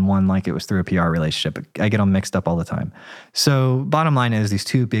on, and one like it was through a PR relationship. I get them mixed up all the time. So bottom line is, these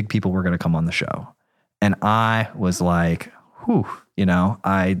 2 big people were going to come on the show. And I was like, whew,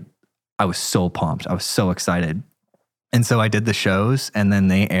 I was so pumped. I was so excited. And so I did the shows, and then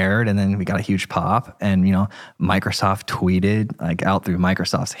they aired, and then we got a huge pop. And Microsoft tweeted like out through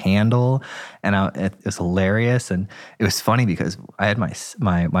Microsoft's handle, and it was hilarious. And it was funny because I had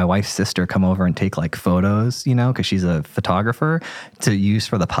my wife's sister come over and take like photos, because she's a photographer, to use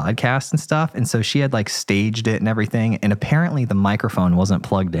for the podcast and stuff. And so she had like staged it and everything. And apparently the microphone wasn't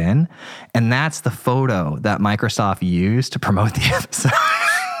plugged in, and that's the photo that Microsoft used to promote the episode.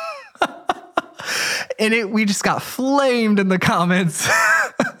 And we just got flamed in the comments.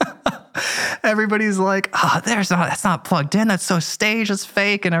 everybody's like, oh, that's not plugged in. That's so staged. It's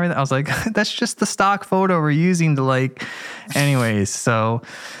fake and everything. I was like, that's just the stock photo we're using to like, anyways. So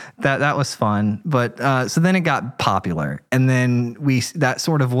that was fun. But so then it got popular. And then that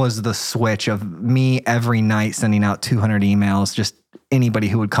sort of was the switch of me every night sending out 200 emails, just anybody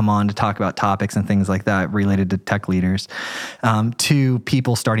who would come on to talk about topics and things like that related to tech leaders, to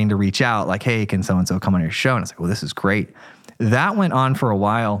people starting to reach out like, hey, can so-and-so come on your show? And I was like, well, this is great. That went on for a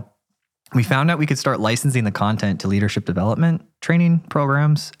while. We found out we could start licensing the content to leadership development training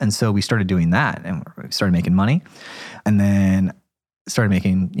programs. And so we started doing that and we started making money. And then started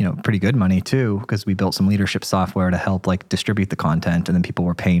making, pretty good money too, because we built some leadership software to help like distribute the content, and then people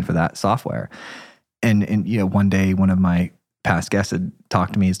were paying for that software. And one day, one of my past guests had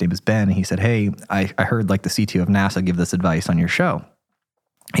talked to me. His name is Ben, and he said, hey, I heard like the CTO of NASA give this advice on your show.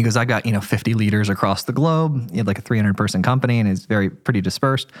 He goes, I got, 50 leaders across the globe. He had like a 300-person company and is pretty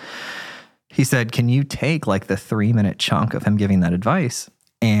dispersed. He said, can you take like the 3-minute chunk of him giving that advice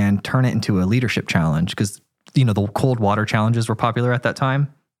and turn it into a leadership challenge? Because the cold water challenges were popular at that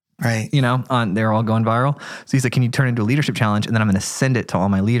time. Right. They're all going viral. So he said, can you turn it into a leadership challenge? And then I'm going to send it to all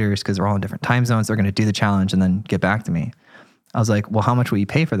my leaders because they're all in different time zones. They're going to do the challenge and then get back to me. I was like, well, how much will you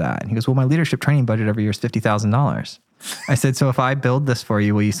pay for that? And he goes, well, my leadership training budget every year is $50,000. I said, so if I build this for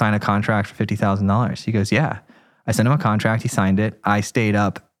you, will you sign a contract for $50,000? He goes, yeah. I sent him a contract. He signed it. I stayed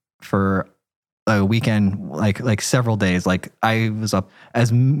up for a weekend, like several days. Like I was up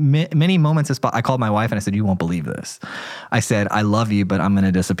as many moments as possible. I called my wife and I said, you won't believe this. I said, I love you, but I'm going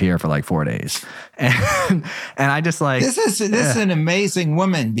to disappear for like 4 days. And I just like, this is an amazing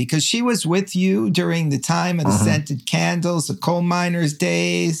woman, because she was with you during the time of the scented candles, the coal miners'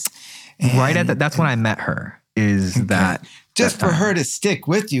 days. Right at that. That's when I met her. Just for her to stick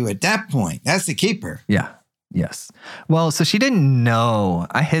with you at that point. That's the keeper. Yeah. Yes. Well, so she didn't know.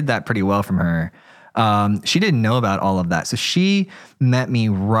 I hid that pretty well from her. She didn't know about all of that. So she met me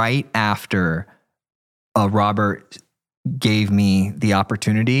right after Robert gave me the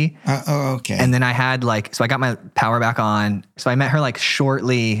opportunity. Okay. And then I had so I got my power back on. So I met her like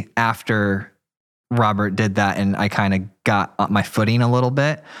shortly after Robert did that, and I kind of got my footing a little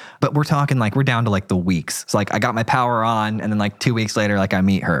bit. But we're talking we're down to like the weeks. So I got my power on, and then like 2 weeks later, I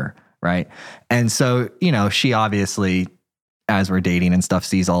meet her. Right. And so, she obviously, as we're dating and stuff,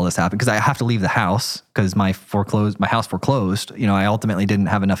 sees all this happen, because I have to leave the house because my house foreclosed. I ultimately didn't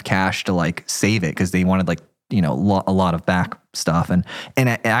have enough cash to save it, because they wanted a lot of back stuff. And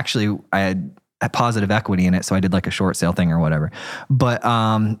I had positive equity in it. So I did a short sale thing or whatever. But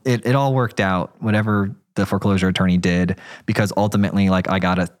it all worked out, whatever the foreclosure attorney did, because ultimately I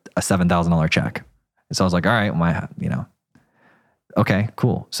got a $7,000 check. And so I was like, all right, okay,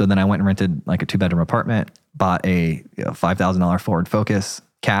 cool. So then I went and rented a 2-bedroom apartment, bought a $5,000 Ford Focus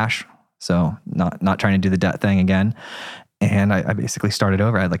cash. So not trying to do the debt thing again. And I basically started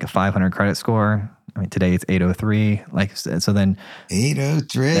over. I had a 500 credit score. I mean, today it's 803. So then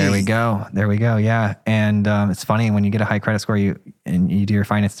 803. There we go. Yeah. And it's funny, when you get a high credit score, you do your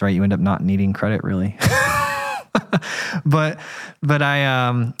finances right, you end up not needing credit really. but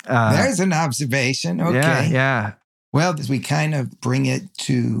I there's an observation. Okay. Yeah. Well, as we kind of bring it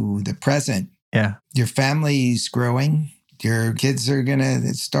to the present, yeah, your family's growing, your kids are going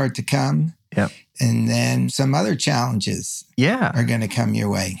to start to come. Yep. And then some other challenges are going to come your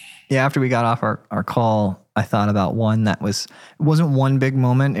way. Yeah, after we got off our call, I thought about one that it wasn't one big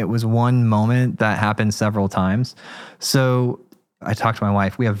moment. It was one moment that happened several times. So I talked to my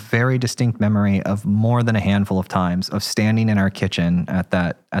wife. We have very distinct memory of more than a handful of times of standing in our kitchen at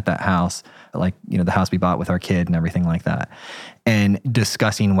that house, the house we bought with our kid and everything like that, and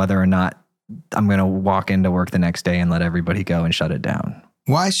discussing whether or not I'm going to walk into work the next day and let everybody go and shut it down.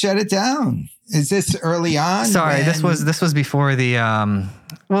 Why shut it down? Is this early on? Sorry, this was before the.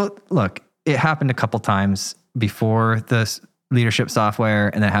 Well, look, it happened a couple times before the leadership software,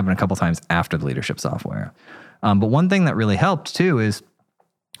 and then it happened a couple times after the leadership software. But one thing that really helped too is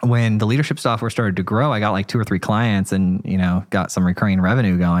when the leadership software started to grow, I got 2 or 3 clients and, got some recurring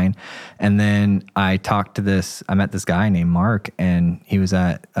revenue going. And then I met this guy named Mark, and he was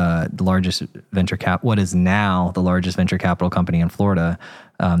at the largest what is now the largest venture capital company in Florida.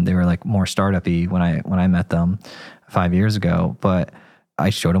 They were more startup-y when I met them 5 years ago, but I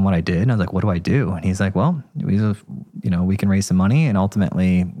showed him what I did, and I was like, what do I do? And he's like, well, we can raise some money. And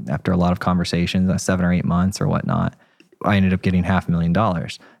ultimately, after a lot of conversations, 7 or 8 months or whatnot, I ended up getting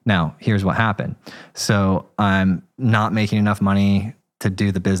 $500,000. Now, here's what happened. So I'm not making enough money to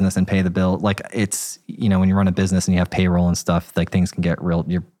do the business and pay the bill. It's, when you run a business and you have payroll and stuff, things can get real,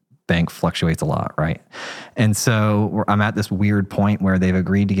 your bank fluctuates a lot, right? And so I'm at this weird point where they've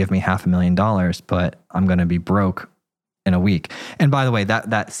agreed to give me $500,000, but I'm going to be broke in a week. And by the way,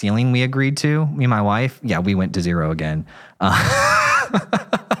 that ceiling we agreed to, me and my wife, yeah, we went to zero again.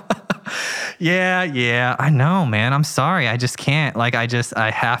 Yeah, I know, man. I'm sorry. I just can't. Like, I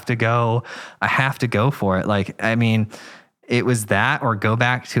have to go for it. Like, I mean, it was that or go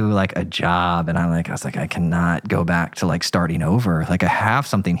back to like a job. And I was like, I cannot go back to like starting over. Like, I have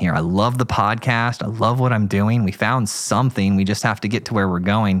something here. I love the podcast. I love what I'm doing. We found something. We just have to get to where we're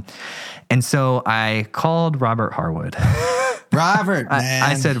going. And so I called Robert Harwood. Robert, man.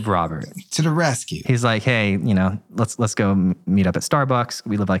 I said, Robert. To the rescue. He's like, hey, let's go meet up at Starbucks.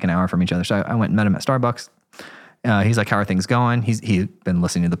 We live like an hour from each other. So I went and met him at Starbucks. He's like, how are things going? He'd been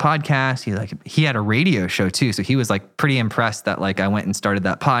listening to the podcast. He had a radio show too. So he was like pretty impressed that like I went and started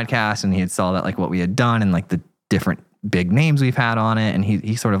that podcast, and he had saw that like what we had done and like the different big names we've had on it. And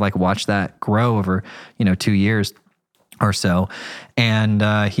he sort of like watched that grow over, 2 years or so. And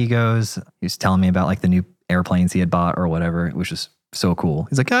he was telling me about like the new airplanes he had bought or whatever, which is so cool.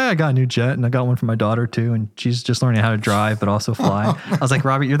 He's like, hey, I got a new jet and I got one for my daughter too. And she's just learning how to drive, but also fly. I was like,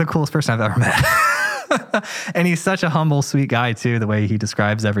 Robert, you're the coolest person I've ever met. And he's such a humble, sweet guy too, the way he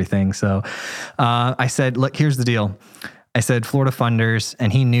describes everything. So I said, look, here's the deal. I said, Florida Funders,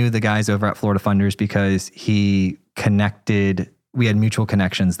 and he knew the guys over at Florida Funders because we had mutual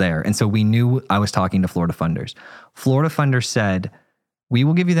connections there. And so we knew I was talking to Florida Funders. Florida Funders said, we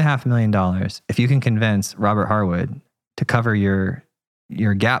will give you the $500,000 if you can convince Robert Harwood to cover your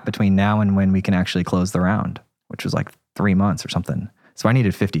gap between now and when we can actually close the round, which was like 3 months or something. So I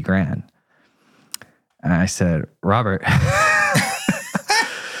needed $50,000. And I said, Robert,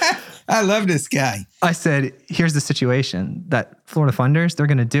 I love this guy. I said, here's the situation that Florida Funders, they're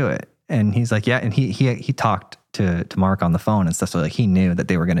going to do it. And he's like, yeah. And he talked to Mark on the phone and stuff. So like he knew that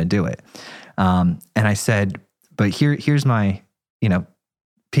they were going to do it. And I said, but here's my,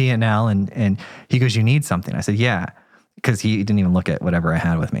 P&L. And he goes, you need something. I said, yeah. Because he didn't even look at whatever I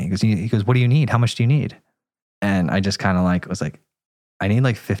had with me. He goes, what do you need? How much do you need? And I just kind of like, was like, I need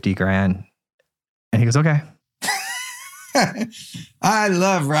like $50,000. And he goes, okay. I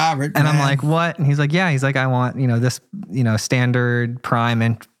love Robert. And man. I'm like, what? And he's like, yeah. He's like, I want, this, standard prime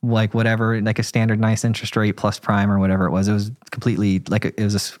and like whatever, like a standard nice interest rate plus prime or whatever it was. It was completely like, it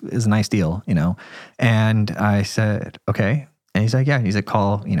was a nice deal, And I said, okay. And he's like, yeah. He's like,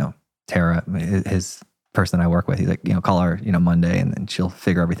 call, Tara, his person I work with. He's like, call her, Monday, and then she'll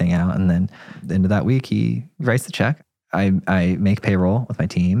figure everything out. And then at the end of that week, he writes the check. I make payroll with my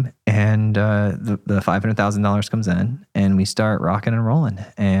team, and the $500,000 comes in, and we start rocking and rolling,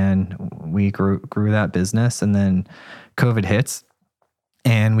 and we grew that business. And then COVID hits,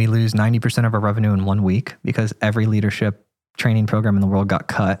 and we lose 90% of our revenue in 1 week because every leadership training program in the world got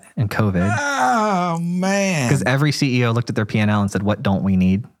cut in COVID. Oh man! Because every CEO looked at their P&L and said, "What don't we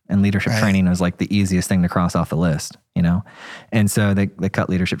need?" And leadership training was like the easiest thing to cross off the list, And so they cut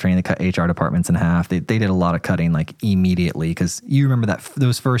leadership training, they cut HR departments in half. They did a lot of cutting like immediately, because you remember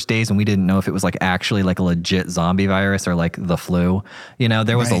those first days when we didn't know if it was like actually like a legit zombie virus or like the flu.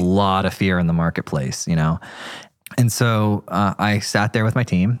 There was a lot of fear in the marketplace, And so I sat there with my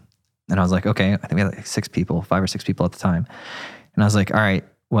team, and I was like, okay, I think we had like 5 or 6 people at the time. And I was like, all right,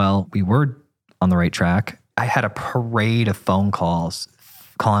 well, we were on the right track. I had a parade of phone calls,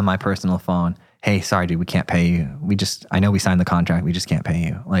 calling my personal phone. Hey, sorry, dude, we can't pay you. I know we signed the contract. We just can't pay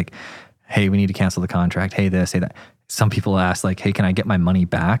you. Like, hey, we need to cancel the contract. Hey, this, hey, that. Some people asked like, hey, can I get my money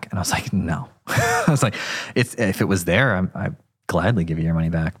back? And I was like, no. I was like, if it was there, I'd gladly give you your money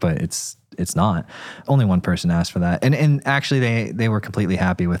back, but it's not. Only one person asked for that. And actually they were completely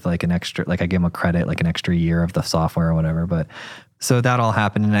happy with like an extra, like I gave them a credit, like an extra year of the software or whatever. But so that all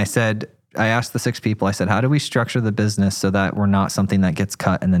happened. And I asked the 6 people, I said, how do we structure the business so that we're not something that gets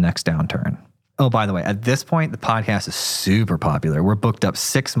cut in the next downturn? Oh, by the way, at this point, the podcast is super popular. We're booked up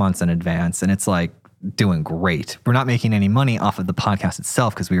 6 months in advance, and it's like doing great. We're not making any money off of the podcast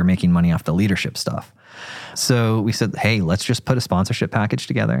itself because we were making money off the leadership stuff. So we said, hey, let's just put a sponsorship package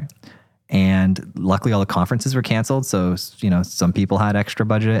together. And luckily all the conferences were canceled. So, some people had extra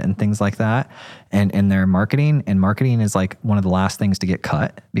budget and things like that. And their marketing is like one of the last things to get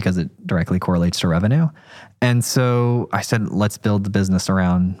cut because it directly correlates to revenue. And so I said, let's build the business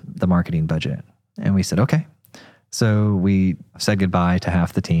around the marketing budget. And we said, okay. So we said goodbye to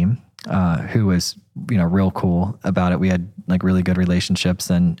half the team, who was, real cool about it. We had like really good relationships,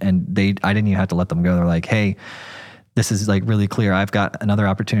 and I didn't even have to let them go. They're like, hey, this is like really clear. I've got another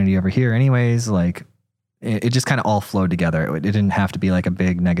opportunity over here anyways. Like, it just kind of all flowed together. It didn't have to be like a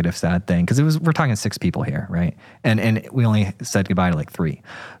big negative, sad thing. Cause we're talking 6 people here. Right. And we only said goodbye to like 3.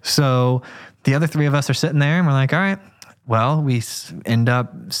 So the other 3 of us are sitting there and we're like, all right, well, we end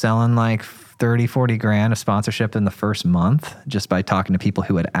up selling like 30, 40 grand of sponsorship in the first month just by talking to people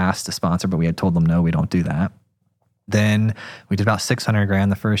who had asked to sponsor, but we had told them, no, we don't do that. Then we did about 600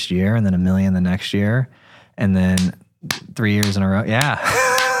 grand the first year and then $1 million the next year. And then 3 years in a row. Yeah.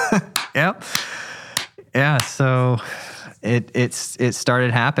 Yep. Yeah. So it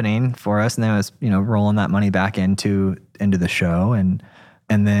started happening for us, and then it was, rolling that money back into the show. And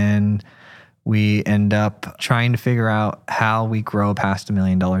then we end up trying to figure out how we grow past $1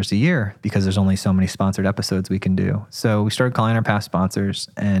 million a year, because there's only so many sponsored episodes we can do. So we started calling our past sponsors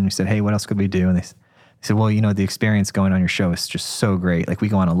and we said, hey, what else could we do? And they said, well, the experience going on your show is just so great. Like, we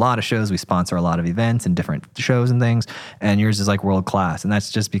go on a lot of shows, we sponsor a lot of events and different shows and things, and yours is like world class. And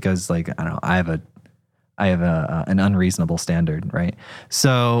that's just because, like, I don't know, I have an unreasonable standard, right?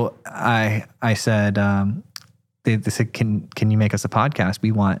 So I said, they said, can you make us a podcast?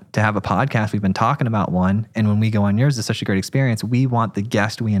 We want to have a podcast. We've been talking about one. And when we go on yours, it's such a great experience. We want the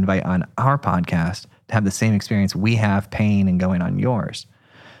guest we invite on our podcast to have the same experience we have paying and going on yours.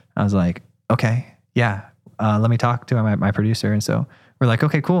 I was like, okay, yeah. Let me talk to my producer. And so we're like,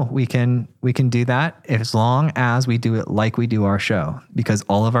 okay, cool. We can do that as long as we do it like we do our show, because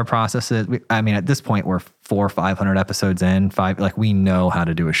all of our processes, at this point we're 400 or 500 episodes in, we know how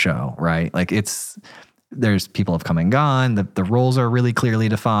to do a show, right? Like, there's people have come and gone. The roles are really clearly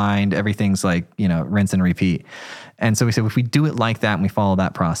defined. Everything's like, rinse and repeat. And so we said, if we do it like that and we follow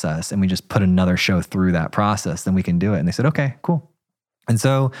that process and we just put another show through that process, then we can do it. And they said, okay, cool. And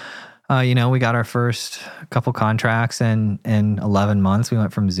so, we got our first couple contracts, and in 11 months, we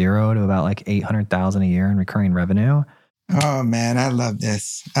went from 0 to about like 800,000 a year in recurring revenue. Oh man, I love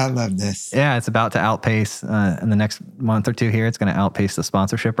this. Yeah, it's about to outpace in the next month or 2 here. It's going to outpace the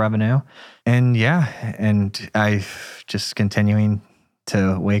sponsorship revenue. And I just continuing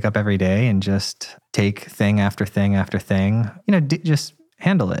to wake up every day and just take thing after thing after thing, just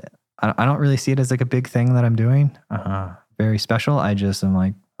handle it. I don't really see it as like a big thing that I'm doing. Very special. I'm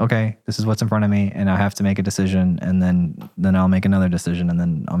like, okay, this is what's in front of me, and I have to make a decision, and then I'll make another decision, and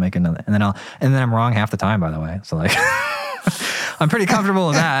then I'll make another, and then I'm wrong half the time, by the way. So like, I'm pretty comfortable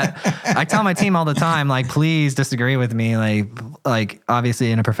with that. I tell my team all the time, like, please disagree with me, like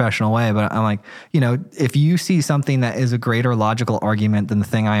obviously in a professional way, but I'm like, if you see something that is a greater logical argument than the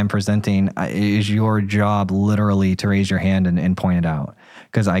thing I am presenting, it is your job literally to raise your hand and point it out,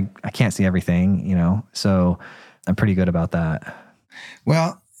 because I can't see everything, so I'm pretty good about that.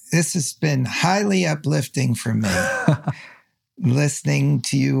 Well, this has been highly uplifting for me, listening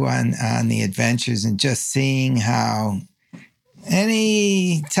to you on the adventures and just seeing how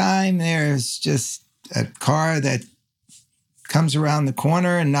any time there's just a car that comes around the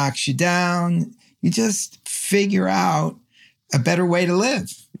corner and knocks you down, you just figure out a better way to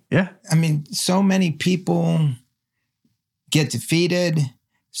live. Yeah. So many people get defeated.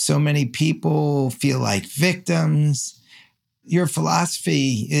 So many people feel like victims. Your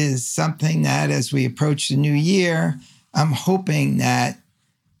philosophy is something that, as we approach the new year, I'm hoping that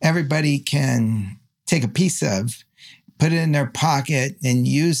everybody can take a piece of, put it in their pocket, and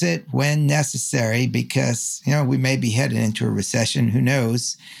use it when necessary, because, we may be headed into a recession. Who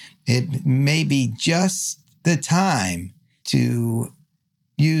knows? It may be just the time to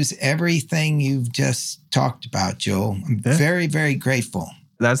use everything you've just talked about, Joel. I'm very, very grateful.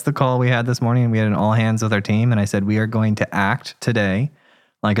 That's the call we had this morning. We had an all hands with our team, and I said, we are going to act today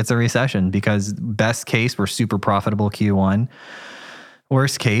like it's a recession, because best case, we're super profitable Q1.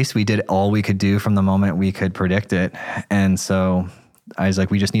 Worst case, we did all we could do from the moment we could predict it. And so I was like,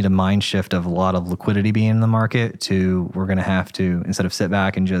 we just need a mind shift of a lot of liquidity being in the market to, we're going to have to, instead of sit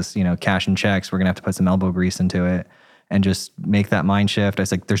back and just, cash and checks, we're going to have to put some elbow grease into it and just make that mind shift. I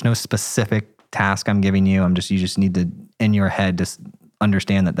was like, there's no specific task I'm giving you. You just need to, in your head, just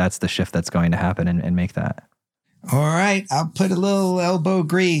understand that that's the shift that's going to happen and make that. All right. I'll put a little elbow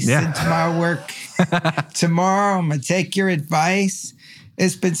grease into my work tomorrow. I'm going to take your advice.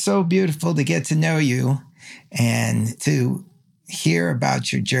 It's been so beautiful to get to know you and to hear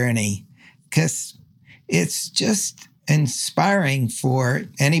about your journey, because it's just inspiring for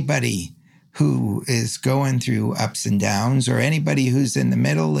anybody who is going through ups and downs, or anybody who's in the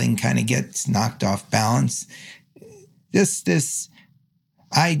middle and kind of gets knocked off balance. Just this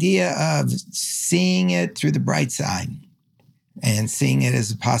idea of seeing it through the bright side and seeing it as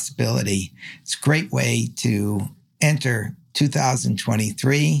a possibility. It's a great way to enter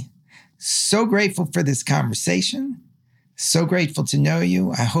 2023. So grateful for this conversation. So grateful to know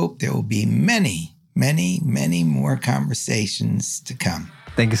you. I hope there will be many, many, many more conversations to come.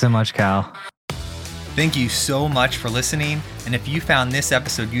 Thank you so much, Cal. Thank you so much for listening. And if you found this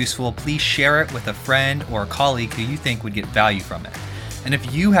episode useful, please share it with a friend or a colleague who you think would get value from it. And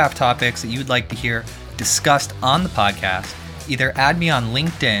if you have topics that you would like to hear discussed on the podcast, either add me on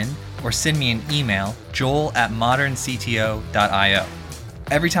LinkedIn or send me an email, joel@moderncto.io.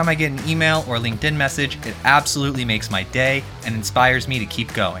 Every time I get an email or LinkedIn message, it absolutely makes my day and inspires me to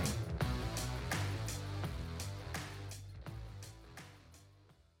keep going.